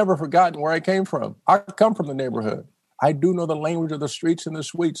 I've never forgotten where I came from. I come from the neighborhood. I do know the language of the streets and the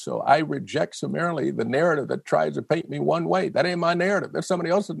suites, so I reject summarily the narrative that tries to paint me one way. That ain't my narrative. That's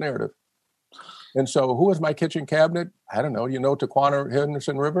somebody else's narrative. And so who is my kitchen cabinet? I don't know. You know Taquana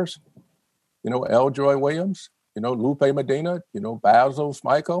Henderson Rivers? You know L. Joy Williams? You know Lupe Medina? You know Basil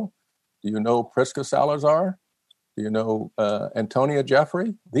Smyko? Do you know Priska Salazar? Do you know Antonia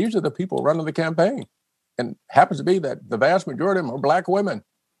Jeffrey? These are the people running the campaign. And happens to be that the vast majority of them are black women.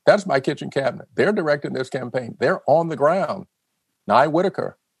 That's my kitchen cabinet. They're directing this campaign. They're on the ground. Nye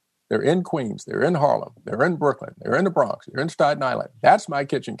Whitaker. They're in Queens. They're in Harlem. They're in Brooklyn. They're in the Bronx. They're in Staten Island. That's my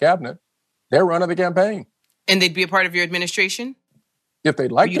kitchen cabinet. They're running the campaign. And they'd be a part of your administration? If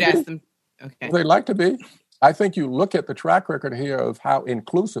they'd like to be. Ask them. Okay. If they'd like to be. I think you look at the track record here of how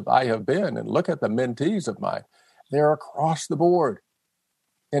inclusive I have been and look at the mentees of mine. They're across the board.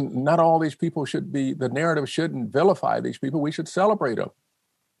 And not all these people should be, the narrative shouldn't vilify these people. We should celebrate them.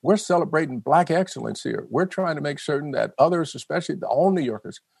 We're celebrating Black excellence here. We're trying to make certain that others, especially all New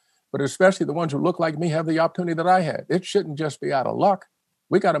Yorkers, but especially the ones who look like me, have the opportunity that I had. It shouldn't just be out of luck.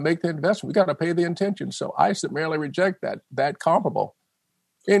 We got to make the investment. We got to pay the intention. So I summarily reject that comparable.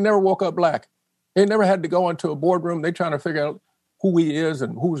 He never woke up black. He never had to go into a boardroom. They're trying to figure out who he is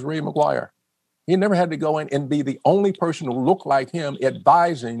and who's Ray McGuire. He never had to go in and be the only person who looked like him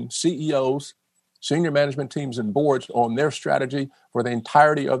advising CEOs, senior management teams, and boards on their strategy for the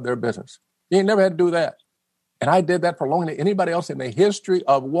entirety of their business. He never had to do that. And I did that for longer than anybody else in the history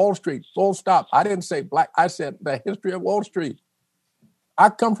of Wall Street. Full stop. I didn't say black. I said the history of Wall Street. I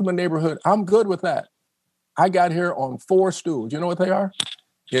come from the neighborhood. I'm good with that. I got here on 4 stools. You know what they are?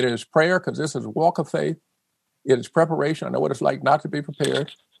 It is prayer, because this is a walk of faith. It is preparation. I know what it's like not to be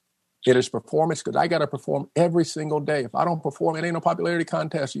prepared. It is performance, because I got to perform every single day. If I don't perform, it ain't no popularity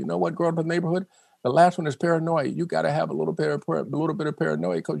contest. You know what, growing up in the neighborhood? The last one is paranoia. You got to have a little bit of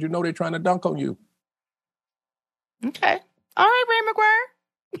paranoia because you know they're trying to dunk on you. Okay. All right, Ray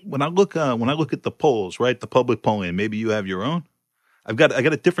McGuire. When I look at the polls, right, the public polling, maybe you have your own. I got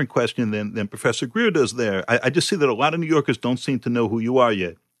a different question than Professor Greer does there. I just see that a lot of New Yorkers don't seem to know who you are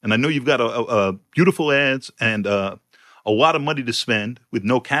yet. And I know you've got a beautiful ads and a lot of money to spend with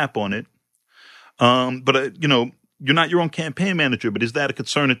no cap on it. But you're not your own campaign manager, but is that a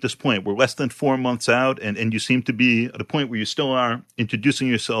concern at this point? We're less than 4 months out, and you seem to be at a point where you still are introducing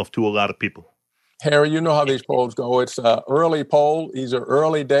yourself to a lot of people. Harry, you know how these polls go. It's an early poll. These are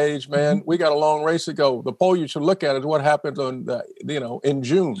early days, man. Mm-hmm. We got a long race to go. The poll you should look at is what happens on in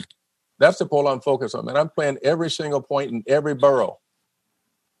June. That's the poll I'm focused on, man. I'm playing every single point in every borough.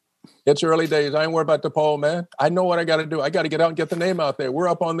 It's early days. I ain't worried about the poll, man. I know what I got to do. I got to get out and get the name out there. We're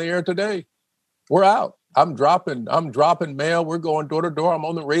up on the air today. We're out. I'm dropping mail. We're going door to door. I'm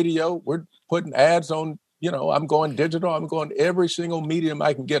on the radio. We're putting ads on, I'm going digital. I'm going every single medium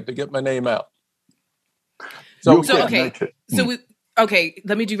I can get to get my name out. Okay.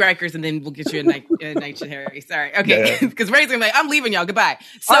 Let me do Rikers and then we'll get you a night shit, Harry. Sorry. Okay. Because Ray's like, I'm leaving y'all. Goodbye.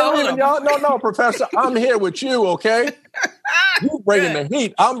 I'm leaving y'all. No, Professor. I'm here with you, okay? You bringing the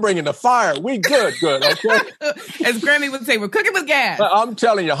heat. I'm bringing the fire. We good, okay? As Grammy would say, we're cooking with gas. I'm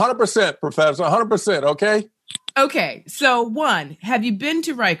telling you, 100%, Professor, 100%, okay? Okay. So, 1, have you been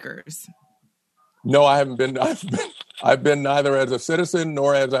to Rikers? No, I haven't been. I've been neither as a citizen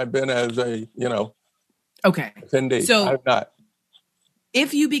nor as I've been as a, Okay. attendee. So, I have not.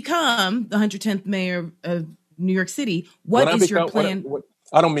 If you become the 110th mayor of New York City, what is your plan?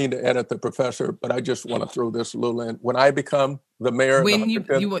 I don't mean to edit the professor, but I just want to throw this a little in. When I become the mayor, when you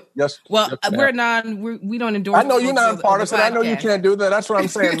yes. Well, yes, we don't endorse. I know you're not partisan. I know you can't do that. That's what I'm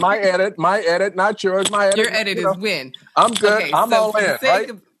saying. My edit, not yours. My edit. Your edit is win. I'm good. Okay, I'm all in.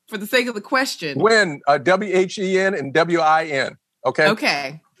 Right? For the sake of the question, win. WHEN and WIN. Okay.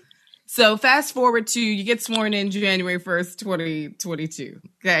 Okay. So fast forward to you get sworn in January 1st, 2022.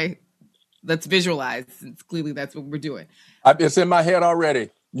 Okay. Let's visualize. Since clearly that's what we're doing. It's in my head already.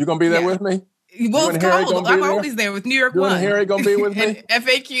 You going to be there with me? Well, it's cold. I'm always there with New York One. Harry going to be with me? And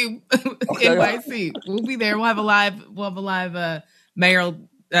FAQ NYC. We'll be there. We'll have a live mayoral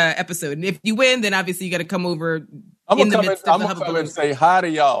episode. And if you win, then obviously you got to come over in the midst of the I'm gonna come and say hi to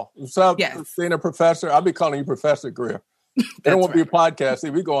y'all. What's up, Senior Professor? I'll be calling you Professor Greer. It don't want to be a podcast. See,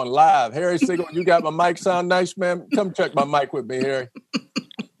 we going live. Harry Siegel, you got my mic sound nice, man? Come check my mic with me, Harry.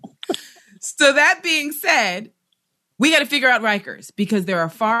 So that being said, we got to figure out Rikers because there are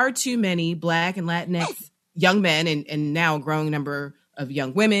far too many Black and Latinx young men and now a growing number of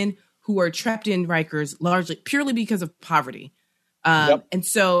young women who are trapped in Rikers largely purely because of poverty. And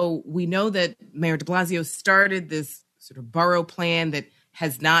so we know that Mayor de Blasio started this sort of borough plan that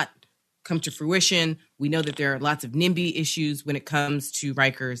has not come to fruition. We know that there are lots of NIMBY issues when it comes to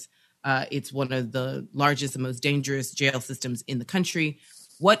Rikers. It's one of the largest and most dangerous jail systems in the country.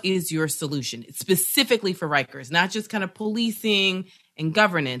 What is your solution specifically for Rikers? Not just kind of policing and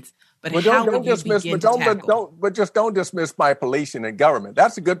governance, but how would you begin to tackle? But just don't dismiss my policing and government.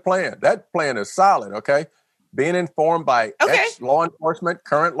 That's a good plan. That plan is solid, okay? Being informed by ex-law enforcement,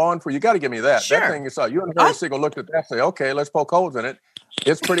 current law enforcement, you got to give me that. Sure. That thing is you and Harry Siegel looked at that and say, okay, let's poke holes in it.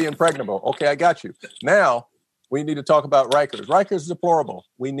 It's pretty impregnable. Okay, I got you. Now, we need to talk about Rikers. Rikers is deplorable.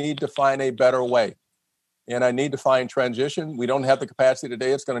 We need to find a better way. And I need to find transition. We don't have the capacity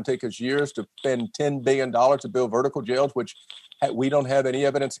today. It's going to take us years to spend $10 billion to build vertical jails, which we don't have any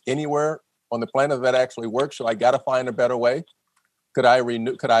evidence anywhere on the planet that actually works. So I got to find a better way.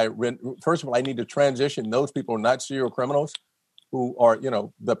 First of all, I need to transition those people who are not serial criminals, who are,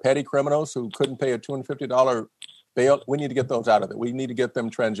 the petty criminals who couldn't pay a $250 bail. We need to get those out of it. We need to get them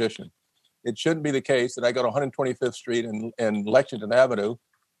transitioned. It shouldn't be the case that I go to 125th Street and Lexington Avenue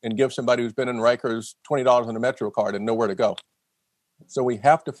and give somebody who's been in Rikers $20 on a Metro card and nowhere to go. So we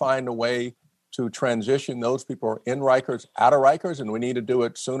have to find a way to transition those people who are in Rikers out of Rikers, and we need to do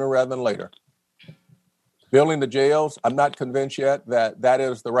it sooner rather than later. Building the jails, I'm not convinced yet that that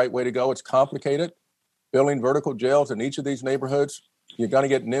is the right way to go. It's complicated. Building vertical jails in each of these neighborhoods, you're going to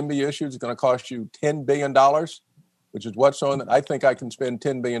get NIMBY issues. It's going to cost you $10 billion, which is what's on it. I think I can spend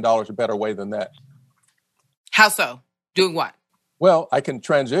 $10 billion a better way than that. How so? Doing what? Well, I can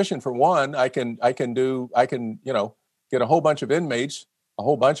transition for one. I can get a whole bunch of inmates, a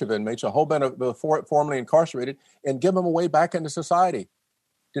whole bunch of the formerly incarcerated, and give them a way back into society.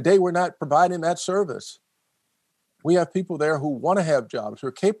 Today, we're not providing that service. We have people there who want to have jobs, who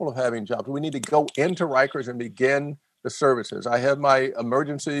are capable of having jobs. We need to go into Rikers and begin the services. I have my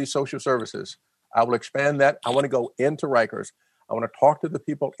emergency social services. I will expand that. I want to go into Rikers. I want to talk to the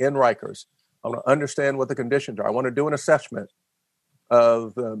people in Rikers. I want to understand what the conditions are. I want to do an assessment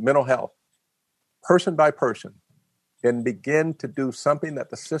of mental health, person by person, and begin to do something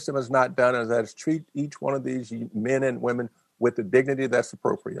that the system has not done, and that is treat each one of these men and women with the dignity that's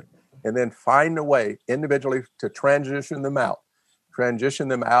appropriate, and then find a way individually to transition them out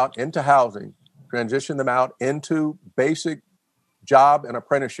into housing, transition them out into basic job and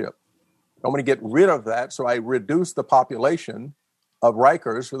apprenticeship. I'm going to get rid of that, so I reduce the population of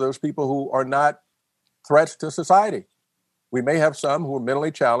Rikers for those people who are not threats to society. We may have some who are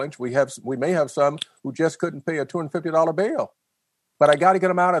mentally challenged. We may have some who just couldn't pay a $250 bail, but I got to get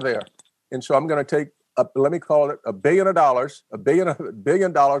them out of there. And so I'm going to take, let me call it $1 billion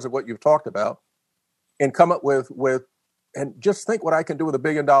of what you've talked about, and come up with, and just think what I can do with $1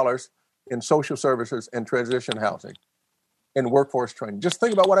 billion in social services and transition housing and workforce training. Just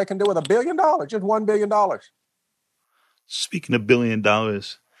think about what I can do with $1 billion, just $1 billion. Speaking of $1 billion,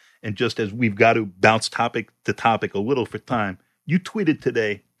 and just as we've got to bounce topic to topic a little for time, you tweeted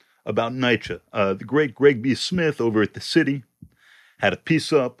today about NYCHA. The great Greg B. Smith over at The City had a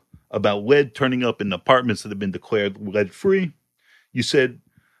piece up about lead turning up in apartments that have been declared lead-free. You said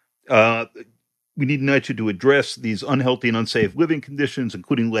we need NYCHA to address these unhealthy and unsafe living conditions,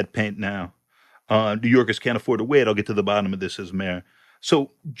 including lead paint now. New Yorkers can't afford to wait. I'll get to the bottom of this as mayor. So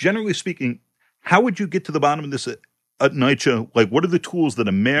generally speaking, how would you get to the bottom of this at NYCHA? Like, what are the tools that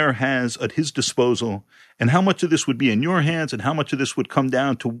a mayor has at his disposal, and how much of this would be in your hands, and how much of this would come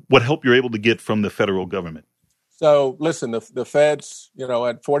down to what help you're able to get from the federal government? So listen, the feds, at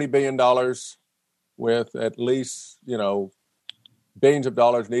 $40 billion with at least, billions of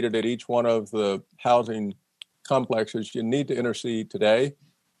dollars needed at each one of the housing complexes, you need to intercede today.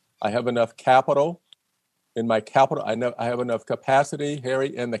 I have enough capital in my capital. I have enough capacity,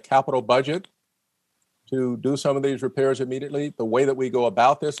 Harry, in the capital budget to do some of these repairs immediately. The way that we go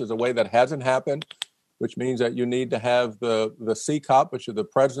about this is a way that hasn't happened, which means that you need to have the CCOP, which are the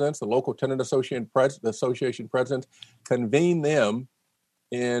presidents, the local tenant association presidents, convene them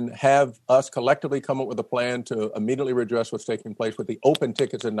and have us collectively come up with a plan to immediately redress what's taking place with the open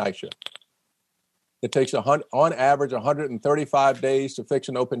tickets in NYCHA. It takes on average 135 days to fix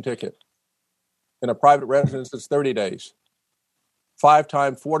an open ticket. In a private residence, it's 30 days. 4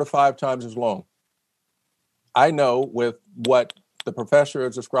 to 5 times as long. I know with what the professor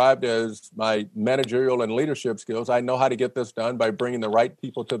has described as my managerial and leadership skills, I know how to get this done by bringing the right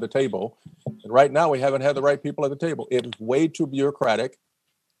people to the table. And right now, we haven't had the right people at the table. It is way too bureaucratic.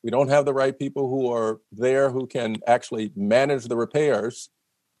 We don't have the right people who are there who can actually manage the repairs,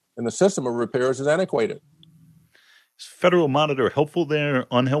 and the system of repairs is antiquated. Is Federal Monitor helpful there,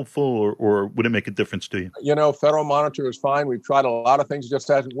 unhelpful, or would it make a difference to you? You know, Federal Monitor is fine. We've tried a lot of things, it just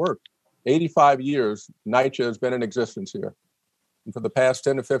hasn't worked. 85 years, NYCHA has been in existence here. And for the past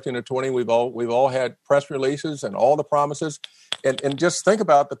 10 to 15 to 20, we've all had press releases and all the promises. And just think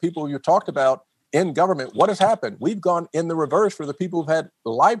about the people you talked about in government. What has happened? We've gone in the reverse for the people who've had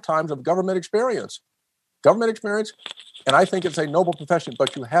lifetimes of government experience. And I think it's a noble profession,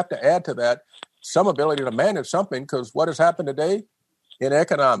 but you have to add to that some ability to manage something, because what has happened today in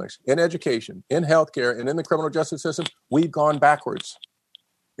economics, in education, in healthcare, and in the criminal justice system, we've gone backwards.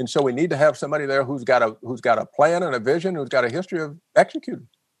 And so we need to have somebody there who's got a plan and a vision, who's got a history of executing,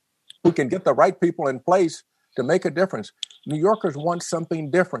 who can get the right people in place to make a difference. New Yorkers want something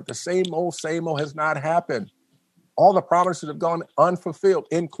different. The same old has not happened. All the promises have gone unfulfilled,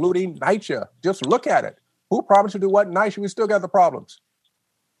 including NYCHA. Just look at it. Who promised to do what in NYCHA? We still got the problems.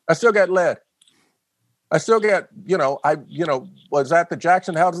 I still got lead. I still get, was at the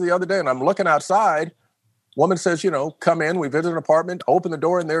Jackson House the other day, and I'm looking outside. Woman says, come in. We visit an apartment, open the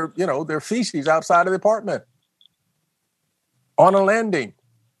door, and there feces outside of the apartment on a landing.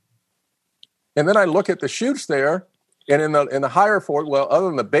 And then I look at the chutes there, and in the higher floor, well, other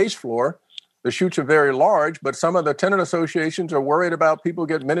than the base floor, the chutes are very large, but some of the tenant associations are worried about people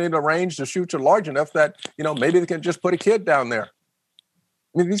getting in the range. The chutes are large enough that, maybe they can just put a kid down there.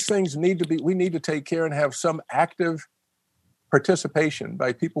 I mean, these things we need to take care and have some active participation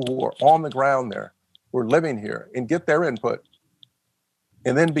by people who are on the ground there, who are living here, and get their input,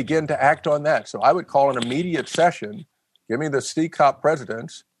 and then begin to act on that. So I would call an immediate session, give me the CCOP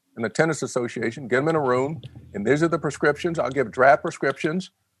presidents and the tenants association, get them in a room, and these are the prescriptions. I'll give draft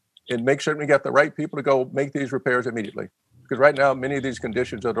prescriptions and make certain we get the right people to go make these repairs immediately. Because right now, many of these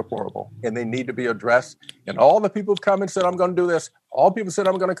conditions are deplorable, and they need to be addressed. And all the people who've come and said, I'm going to do this, all people said,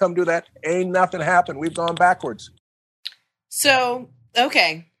 I'm going to come do that, ain't nothing happened. We've gone backwards. So,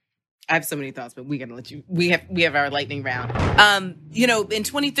 okay. I have so many thoughts, but we got to let you, we have our lightning round. In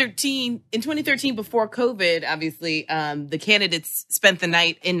 2013 before COVID, obviously, the candidates spent the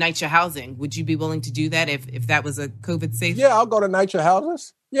night in NYCHA housing. Would you be willing to do that if that was a COVID safe? Yeah, I'll go to NYCHA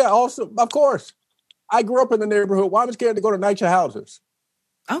houses. Yeah, also, of course. I grew up in the neighborhood. Why am I scared to go to NYCHA houses?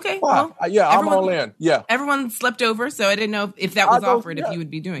 Okay. Wow. Well, I'm all in. Yeah. Everyone slept over, so I didn't know if that was offered, if you would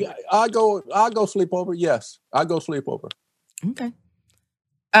be doing it. I'll go sleep over. Yes. I'll go sleep over. Okay.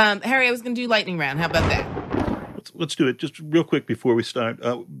 Harry, I was going to do lightning round. How about that? Let's do it. Just real quick before we start.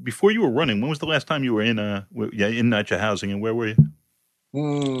 Before you were running, when was the last time you were in NYCHA housing, and where were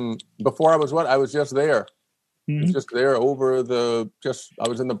you? Before I was I was just there. I was just there I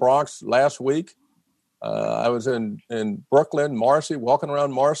was in the Bronx last week. I was in Brooklyn, Marcy, walking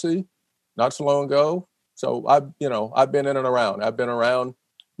around Marcy not so long ago. So I've been in and around. I've been around,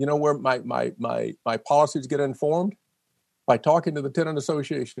 where my policies get informed? By talking to the tenant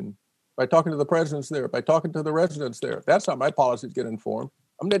association, by talking to the presidents there, by talking to the residents there. That's how my policies get informed.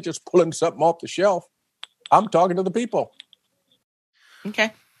 I'm not just pulling something off the shelf. I'm talking to the people.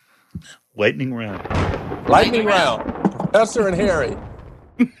 Okay. Lightning round. Lightning round. Professor and Harry.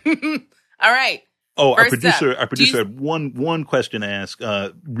 All right. Oh, our producer had one question to ask,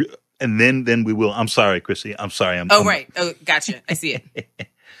 and then we will. I'm sorry, Chrissy. I'm sorry. Right. Oh, gotcha. I see it.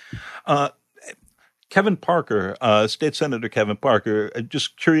 Kevin Parker, State Senator Kevin Parker,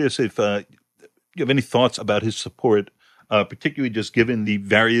 just curious if you have any thoughts about his support, particularly just given the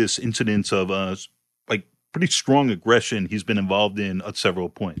various incidents of pretty strong aggression he's been involved in at several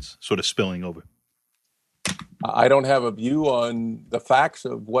points, sort of spilling over. I don't have a view on the facts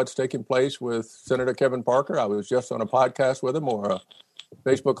of what's taking place with Senator Kevin Parker. I was just on a podcast with him or a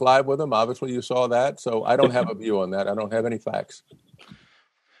Facebook Live with him. Obviously, you saw that. So I don't have a view on that. I don't have any facts.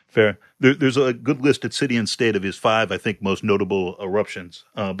 Fair. There's a good list at City and State of his 5, I think, most notable eruptions.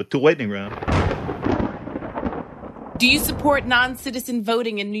 But to lightning round. Do you support non-citizen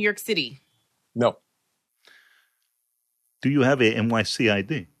voting in New York City? No. Do you have a NYC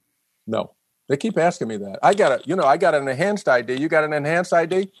ID? No. They keep asking me that. I got an enhanced ID. You got an enhanced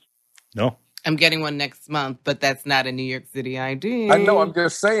ID? No. I'm getting one next month, but that's not a New York City ID. I know. I'm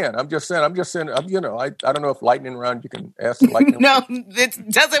just saying. I don't know if lightning round you can ask the lightning. No,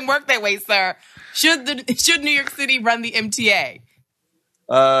 it doesn't work that way, sir. Should New York City run the MTA?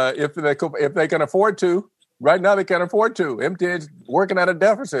 If they can afford to, Right now, they can't afford to. MTA's working at a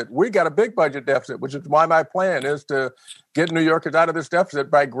deficit. We got a big budget deficit, which is why my plan is to get New Yorkers out of this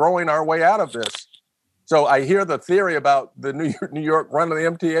deficit by growing our way out of this. So I hear the theory about the New York running the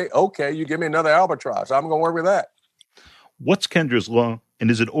MTA. Okay, you give me another albatross. I'm going to work with that. What's Kendra's law,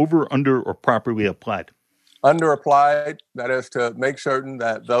 and is it over, under, or properly applied? Under applied, that is to make certain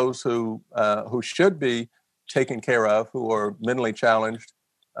that those who should be taken care of, who are mentally challenged,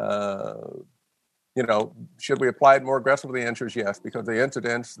 should we apply it more aggressively? The answer is yes, because the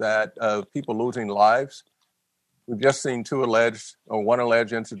incidents that of people losing lives, we've just seen one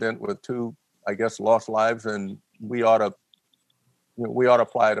alleged incident with two, I guess, lost lives, and we ought to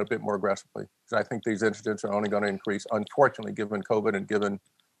apply it a bit more aggressively. Because I think these incidents are only going to increase, unfortunately, given COVID and given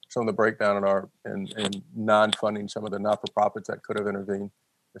some of the breakdown in non-funding some of the not-for-profits that could have intervened,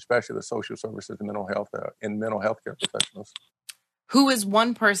 especially the social services and mental health care professionals. Who is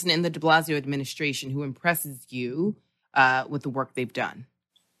one person in the de Blasio administration who impresses you with the work they've done?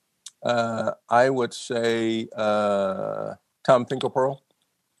 I would say Tom Finkelpearl.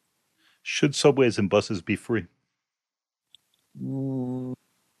 Should subways and buses be free? No,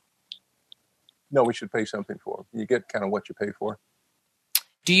 we should pay something for them. You get kind of what you pay for.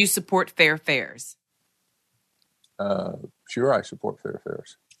 Do you support fair fares? Sure, I support fair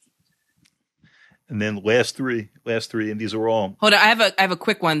fares. And then last three, and these are all. Hold on, I have a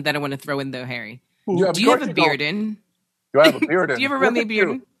quick one that I want to throw in though, Harry. Do you have a beard in? Do I have a beard in? Do you ever run me a beard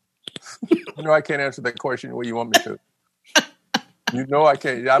in? I can't answer that question the way you want me to. I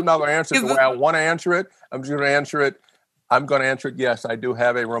can't. I'm not going to answer it the way I want to answer it. I'm just going to answer it. I'm going to answer it. Yes, I do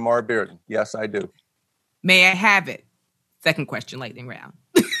have a Ramar beard. Yes, I do. May I have it? Second question, lightning round.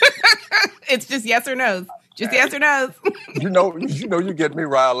 It's just yes or no. Just yes or no. You get me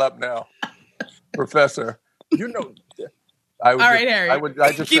riled up now, Professor. All right, Harry.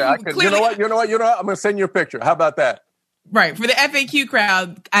 I just say I can. You know what? I'm going to send you a picture. How about that? Right. For the FAQ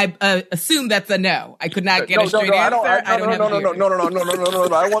crowd, I assume that's a no. I could not get a straight answer. No. I don't want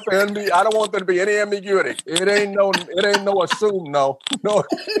I don't want there to be any ambiguity. It ain't no assume no. No.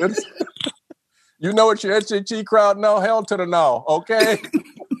 It's your HHE crowd no, hell to the no. Okay.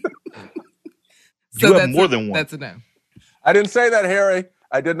 So you have more than one. That's a no. I didn't say that, Harry.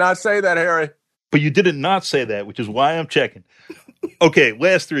 I did not say that, Harry. But you did not say that, which is why I'm checking. Okay,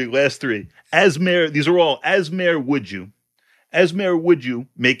 last three. As mayor, these are all, as mayor, would you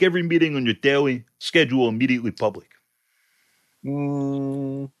make every meeting on your daily schedule immediately public? I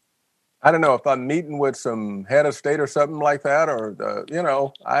don't know if I'm meeting with some head of state or something like that, or,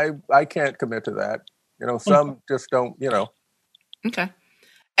 I can't commit to that. Some just don't, Okay.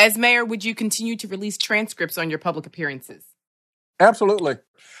 As mayor, would you continue to release transcripts on your public appearances? Absolutely.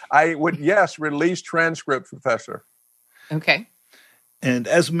 I would, yes, release transcripts, Professor. Okay. And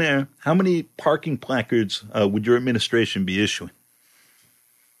as mayor, how many parking placards would your administration be issuing?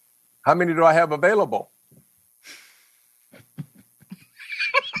 How many do I have available?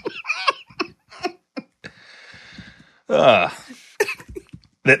 That's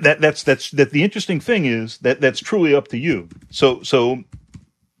the interesting thing is that's truly up to you. So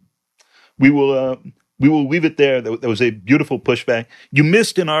we will leave it there. That was a beautiful pushback. You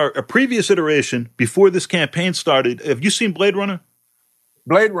missed in a previous iteration before this campaign started. Have you seen Blade Runner?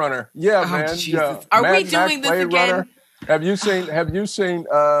 Blade Runner, yeah, man. Jesus. Yeah. Are we doing this again? Runner. Have you seen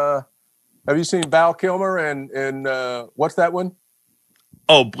Val Kilmer and what's that one?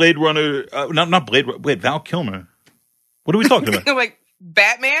 Oh, Blade Runner. Not Blade Runner. Wait, Val Kilmer. What are we talking about? Like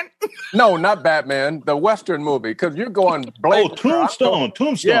Batman? No, not Batman. The Western movie. Because you're going Blade. Oh, Tombstone.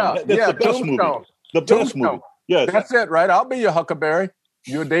 Yeah, that's the best Tombstone. movie. The best movie. Yes. That's it, right? I'll be your Huckleberry.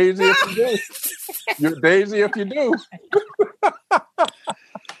 You're Daisy if you do. You're Daisy if you do.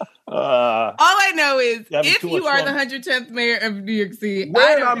 All I know is if you are fun. the 110th mayor of New York City,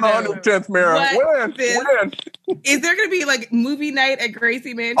 when I'm the 110th mayor, when? Is there going to be like movie night at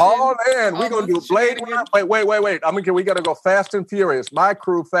Gracie Mansion? Oh man, we're going to do Blade Runner. Wait. We got to go Fast and Furious. My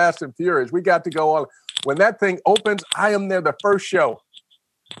crew, Fast and Furious. We got to go on. When that thing opens, I am there the first show.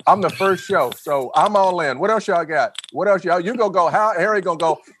 I'm the first show, so I'm all in. What else y'all got? What else y'all? You go. How Harry gonna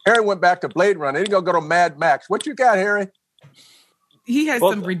go? Harry went back to Blade Runner. He gonna go to Mad Max. What you got, Harry? He has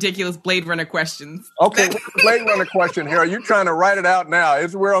some ridiculous Blade Runner questions. Okay, what's the Blade Runner question, Harry? You trying to write it out now?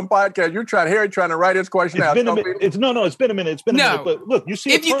 We're on podcast. Harry trying to write his question out. It's been a minute. It's been a minute. But look, you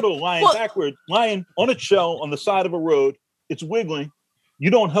see a turtle lying on its shell on the side of a road. It's wiggling.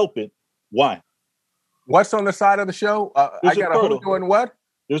 You don't help it. Why? What's on the side of the show? I got a turtle doing what?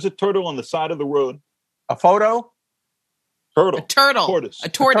 There's a turtle on the side of the road. A photo? Turtle. A turtle. Tortoise. A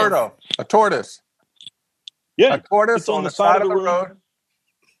tortoise. A tortoise. Yeah. A tortoise on the side of the road.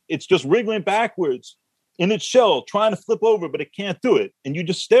 It's just wriggling backwards. in its shell trying to flip over, but it can't do it. And you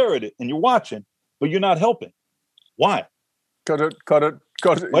just stare at it and you're watching, but you're not helping. Why? Because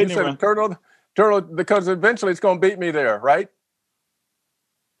you said turtle, because eventually it's going to beat me there, right?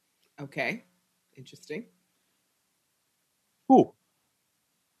 Okay. Interesting. Ooh.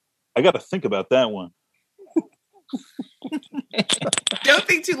 I got to think about that one. Don't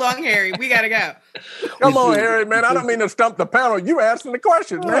think too long, Harry. We got to go. Come on, Harry, man. I don't mean to stump the panel. You asking the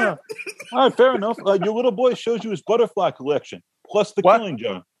questions, man. All right, fair enough. Your little boy shows you his butterfly collection, plus the killing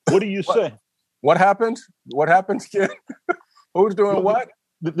jar. What do you say? What happens? What happens, kid? Who's doing what?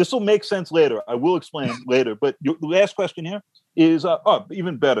 This will make sense later. I will explain later. But the last question here is,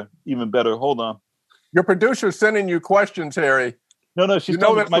 even better. Hold on. Your producer's sending you questions, Harry. No, she's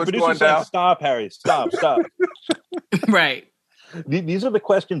telling me. My producer's saying, stop, Harry. Stop. Right. These are the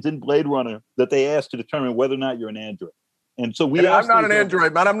questions in Blade Runner that they ask to determine whether or not you're an android. And so I'm not an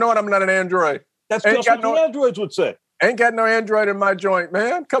android, man. I'm not an android. That's just what the androids would say. Ain't got no android in my joint,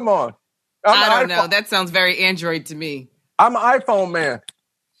 man. Come on. I don't know. That sounds very android to me. I'm an iPhone man.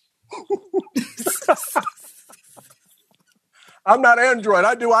 I'm not Android.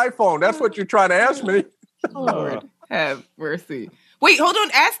 I do iPhone. That's what you're trying to ask me. Lord have mercy. Wait, hold on.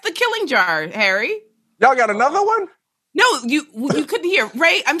 Ask the killing jar, Harry. Y'all got another one? No, you couldn't hear.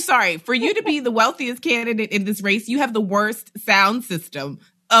 Ray, I'm sorry. For you to be the wealthiest candidate in this race, you have the worst sound system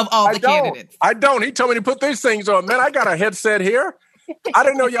of all the candidates. I don't. He told me to put these things on. Man, I got a headset here. I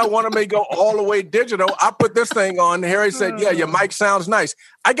didn't know y'all wanted me to go all the way digital. I put this thing on. Harry said, yeah, your mic sounds nice.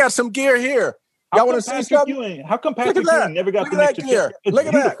 I got some gear here. Y'all want to see something? How come Patrick Ewing never got the next gear? It's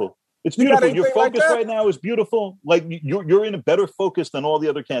beautiful. It's beautiful. Your focus right now is beautiful. Like you're in a better focus than all the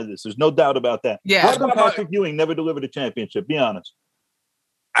other candidates. There's no doubt about that. Yeah. How come Patrick Ewing never delivered a championship? Be honest.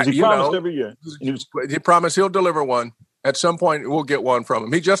 He promised every year. He promised he'll deliver one. At some point, we'll get one from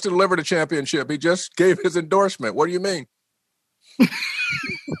him. He just delivered a championship. He just gave his endorsement. What do you mean?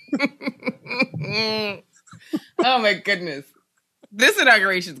 Oh my goodness. This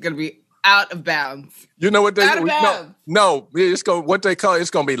inauguration is going to be out of bounds. You know what they out of bounds. No, it's going what they call it's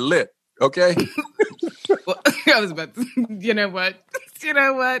going to be lit, okay? Well, I was about to, you know what?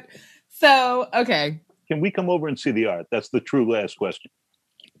 So, okay. Can we come over and see the art? That's the true last question.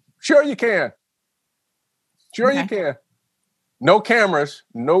 Sure you can. You can. No cameras,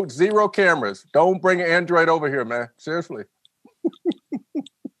 zero cameras. Don't bring an Android over here, man. Seriously.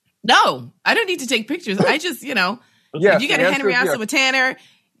 No, I don't need to take pictures. I just, if you got a Henry Asa with Tanner,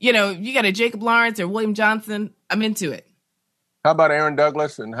 you got a Jacob Lawrence or William Johnson, I'm into it. How about Aaron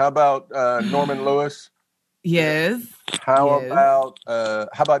Douglas and how about Norman Lewis? Yes. How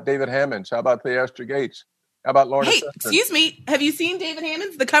about David Hammonds? How about Theaster Gates? How about Lorna Simpson? Excuse me. Have you seen David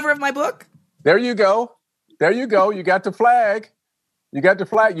Hammonds, the cover of my book? There you go. You got the flag.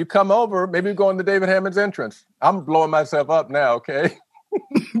 You come over. Maybe you go in the David Hammonds entrance. I'm blowing myself up now, okay?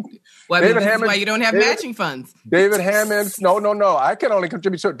 Well, David Hammonds, why you don't have matching funds. David Hammonds. No. I can only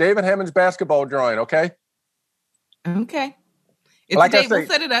contribute to David Hammonds basketball drawing, okay? Okay. Like I say, we'll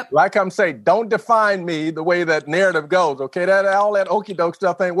set it up. Like I'm saying, don't define me the way that narrative goes, okay? All that okie doke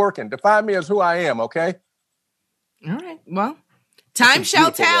stuff ain't working. Define me as who I am, okay? All right. Well, time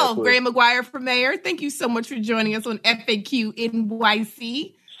shall tell. Ray McGuire for mayor. Thank you so much for joining us on FAQ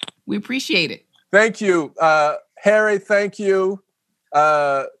NYC. We appreciate it. Thank you. Harry, thank you.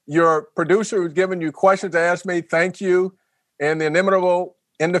 Your producer who's given you questions to ask me, thank you. And the inimitable,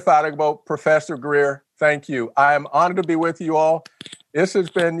 indefatigable Professor Greer, thank you. I am honored to be with you all. This has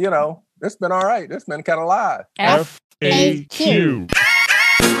been, it's been all right. It's been kind of live. FAQ.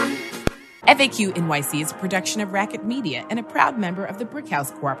 FAQ NYC is a production of Racket Media and a proud member of the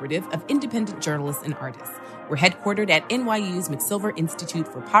Brickhouse Cooperative of Independent Journalists and Artists. We're headquartered at NYU's McSilver Institute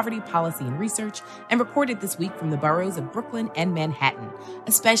for Poverty Policy and Research and recorded this week from the boroughs of Brooklyn and Manhattan.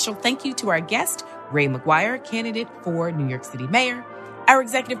 A special thank you to our guest, Ray McGuire, candidate for New York City Mayor. Our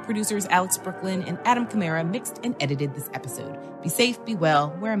executive producers, Alex Brooklyn and Adam Kamara, mixed and edited this episode. Be safe, be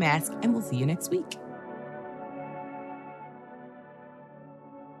well, wear a mask, and we'll see you next week.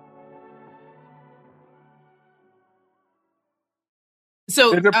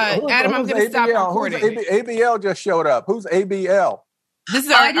 So, Adam, I'm going to stop recording. ABL just showed up. Who's ABL? This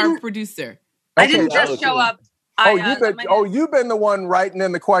is our producer. I didn't just show up. You've been the one writing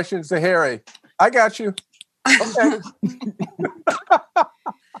in the questions to Harry. I got you. Okay.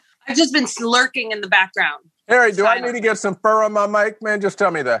 I've just been lurking in the background. Harry, do I need to get some fur on my mic, man? Just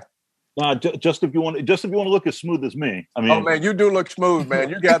tell me that. Just if you want to look as smooth as me. I mean, oh man, you do look smooth, man.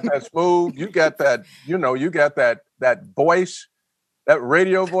 You got that smooth. You got that. You got that voice. That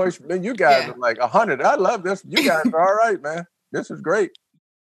radio voice, man, you guys are like 100. I love this. You guys are all right, man. This is great.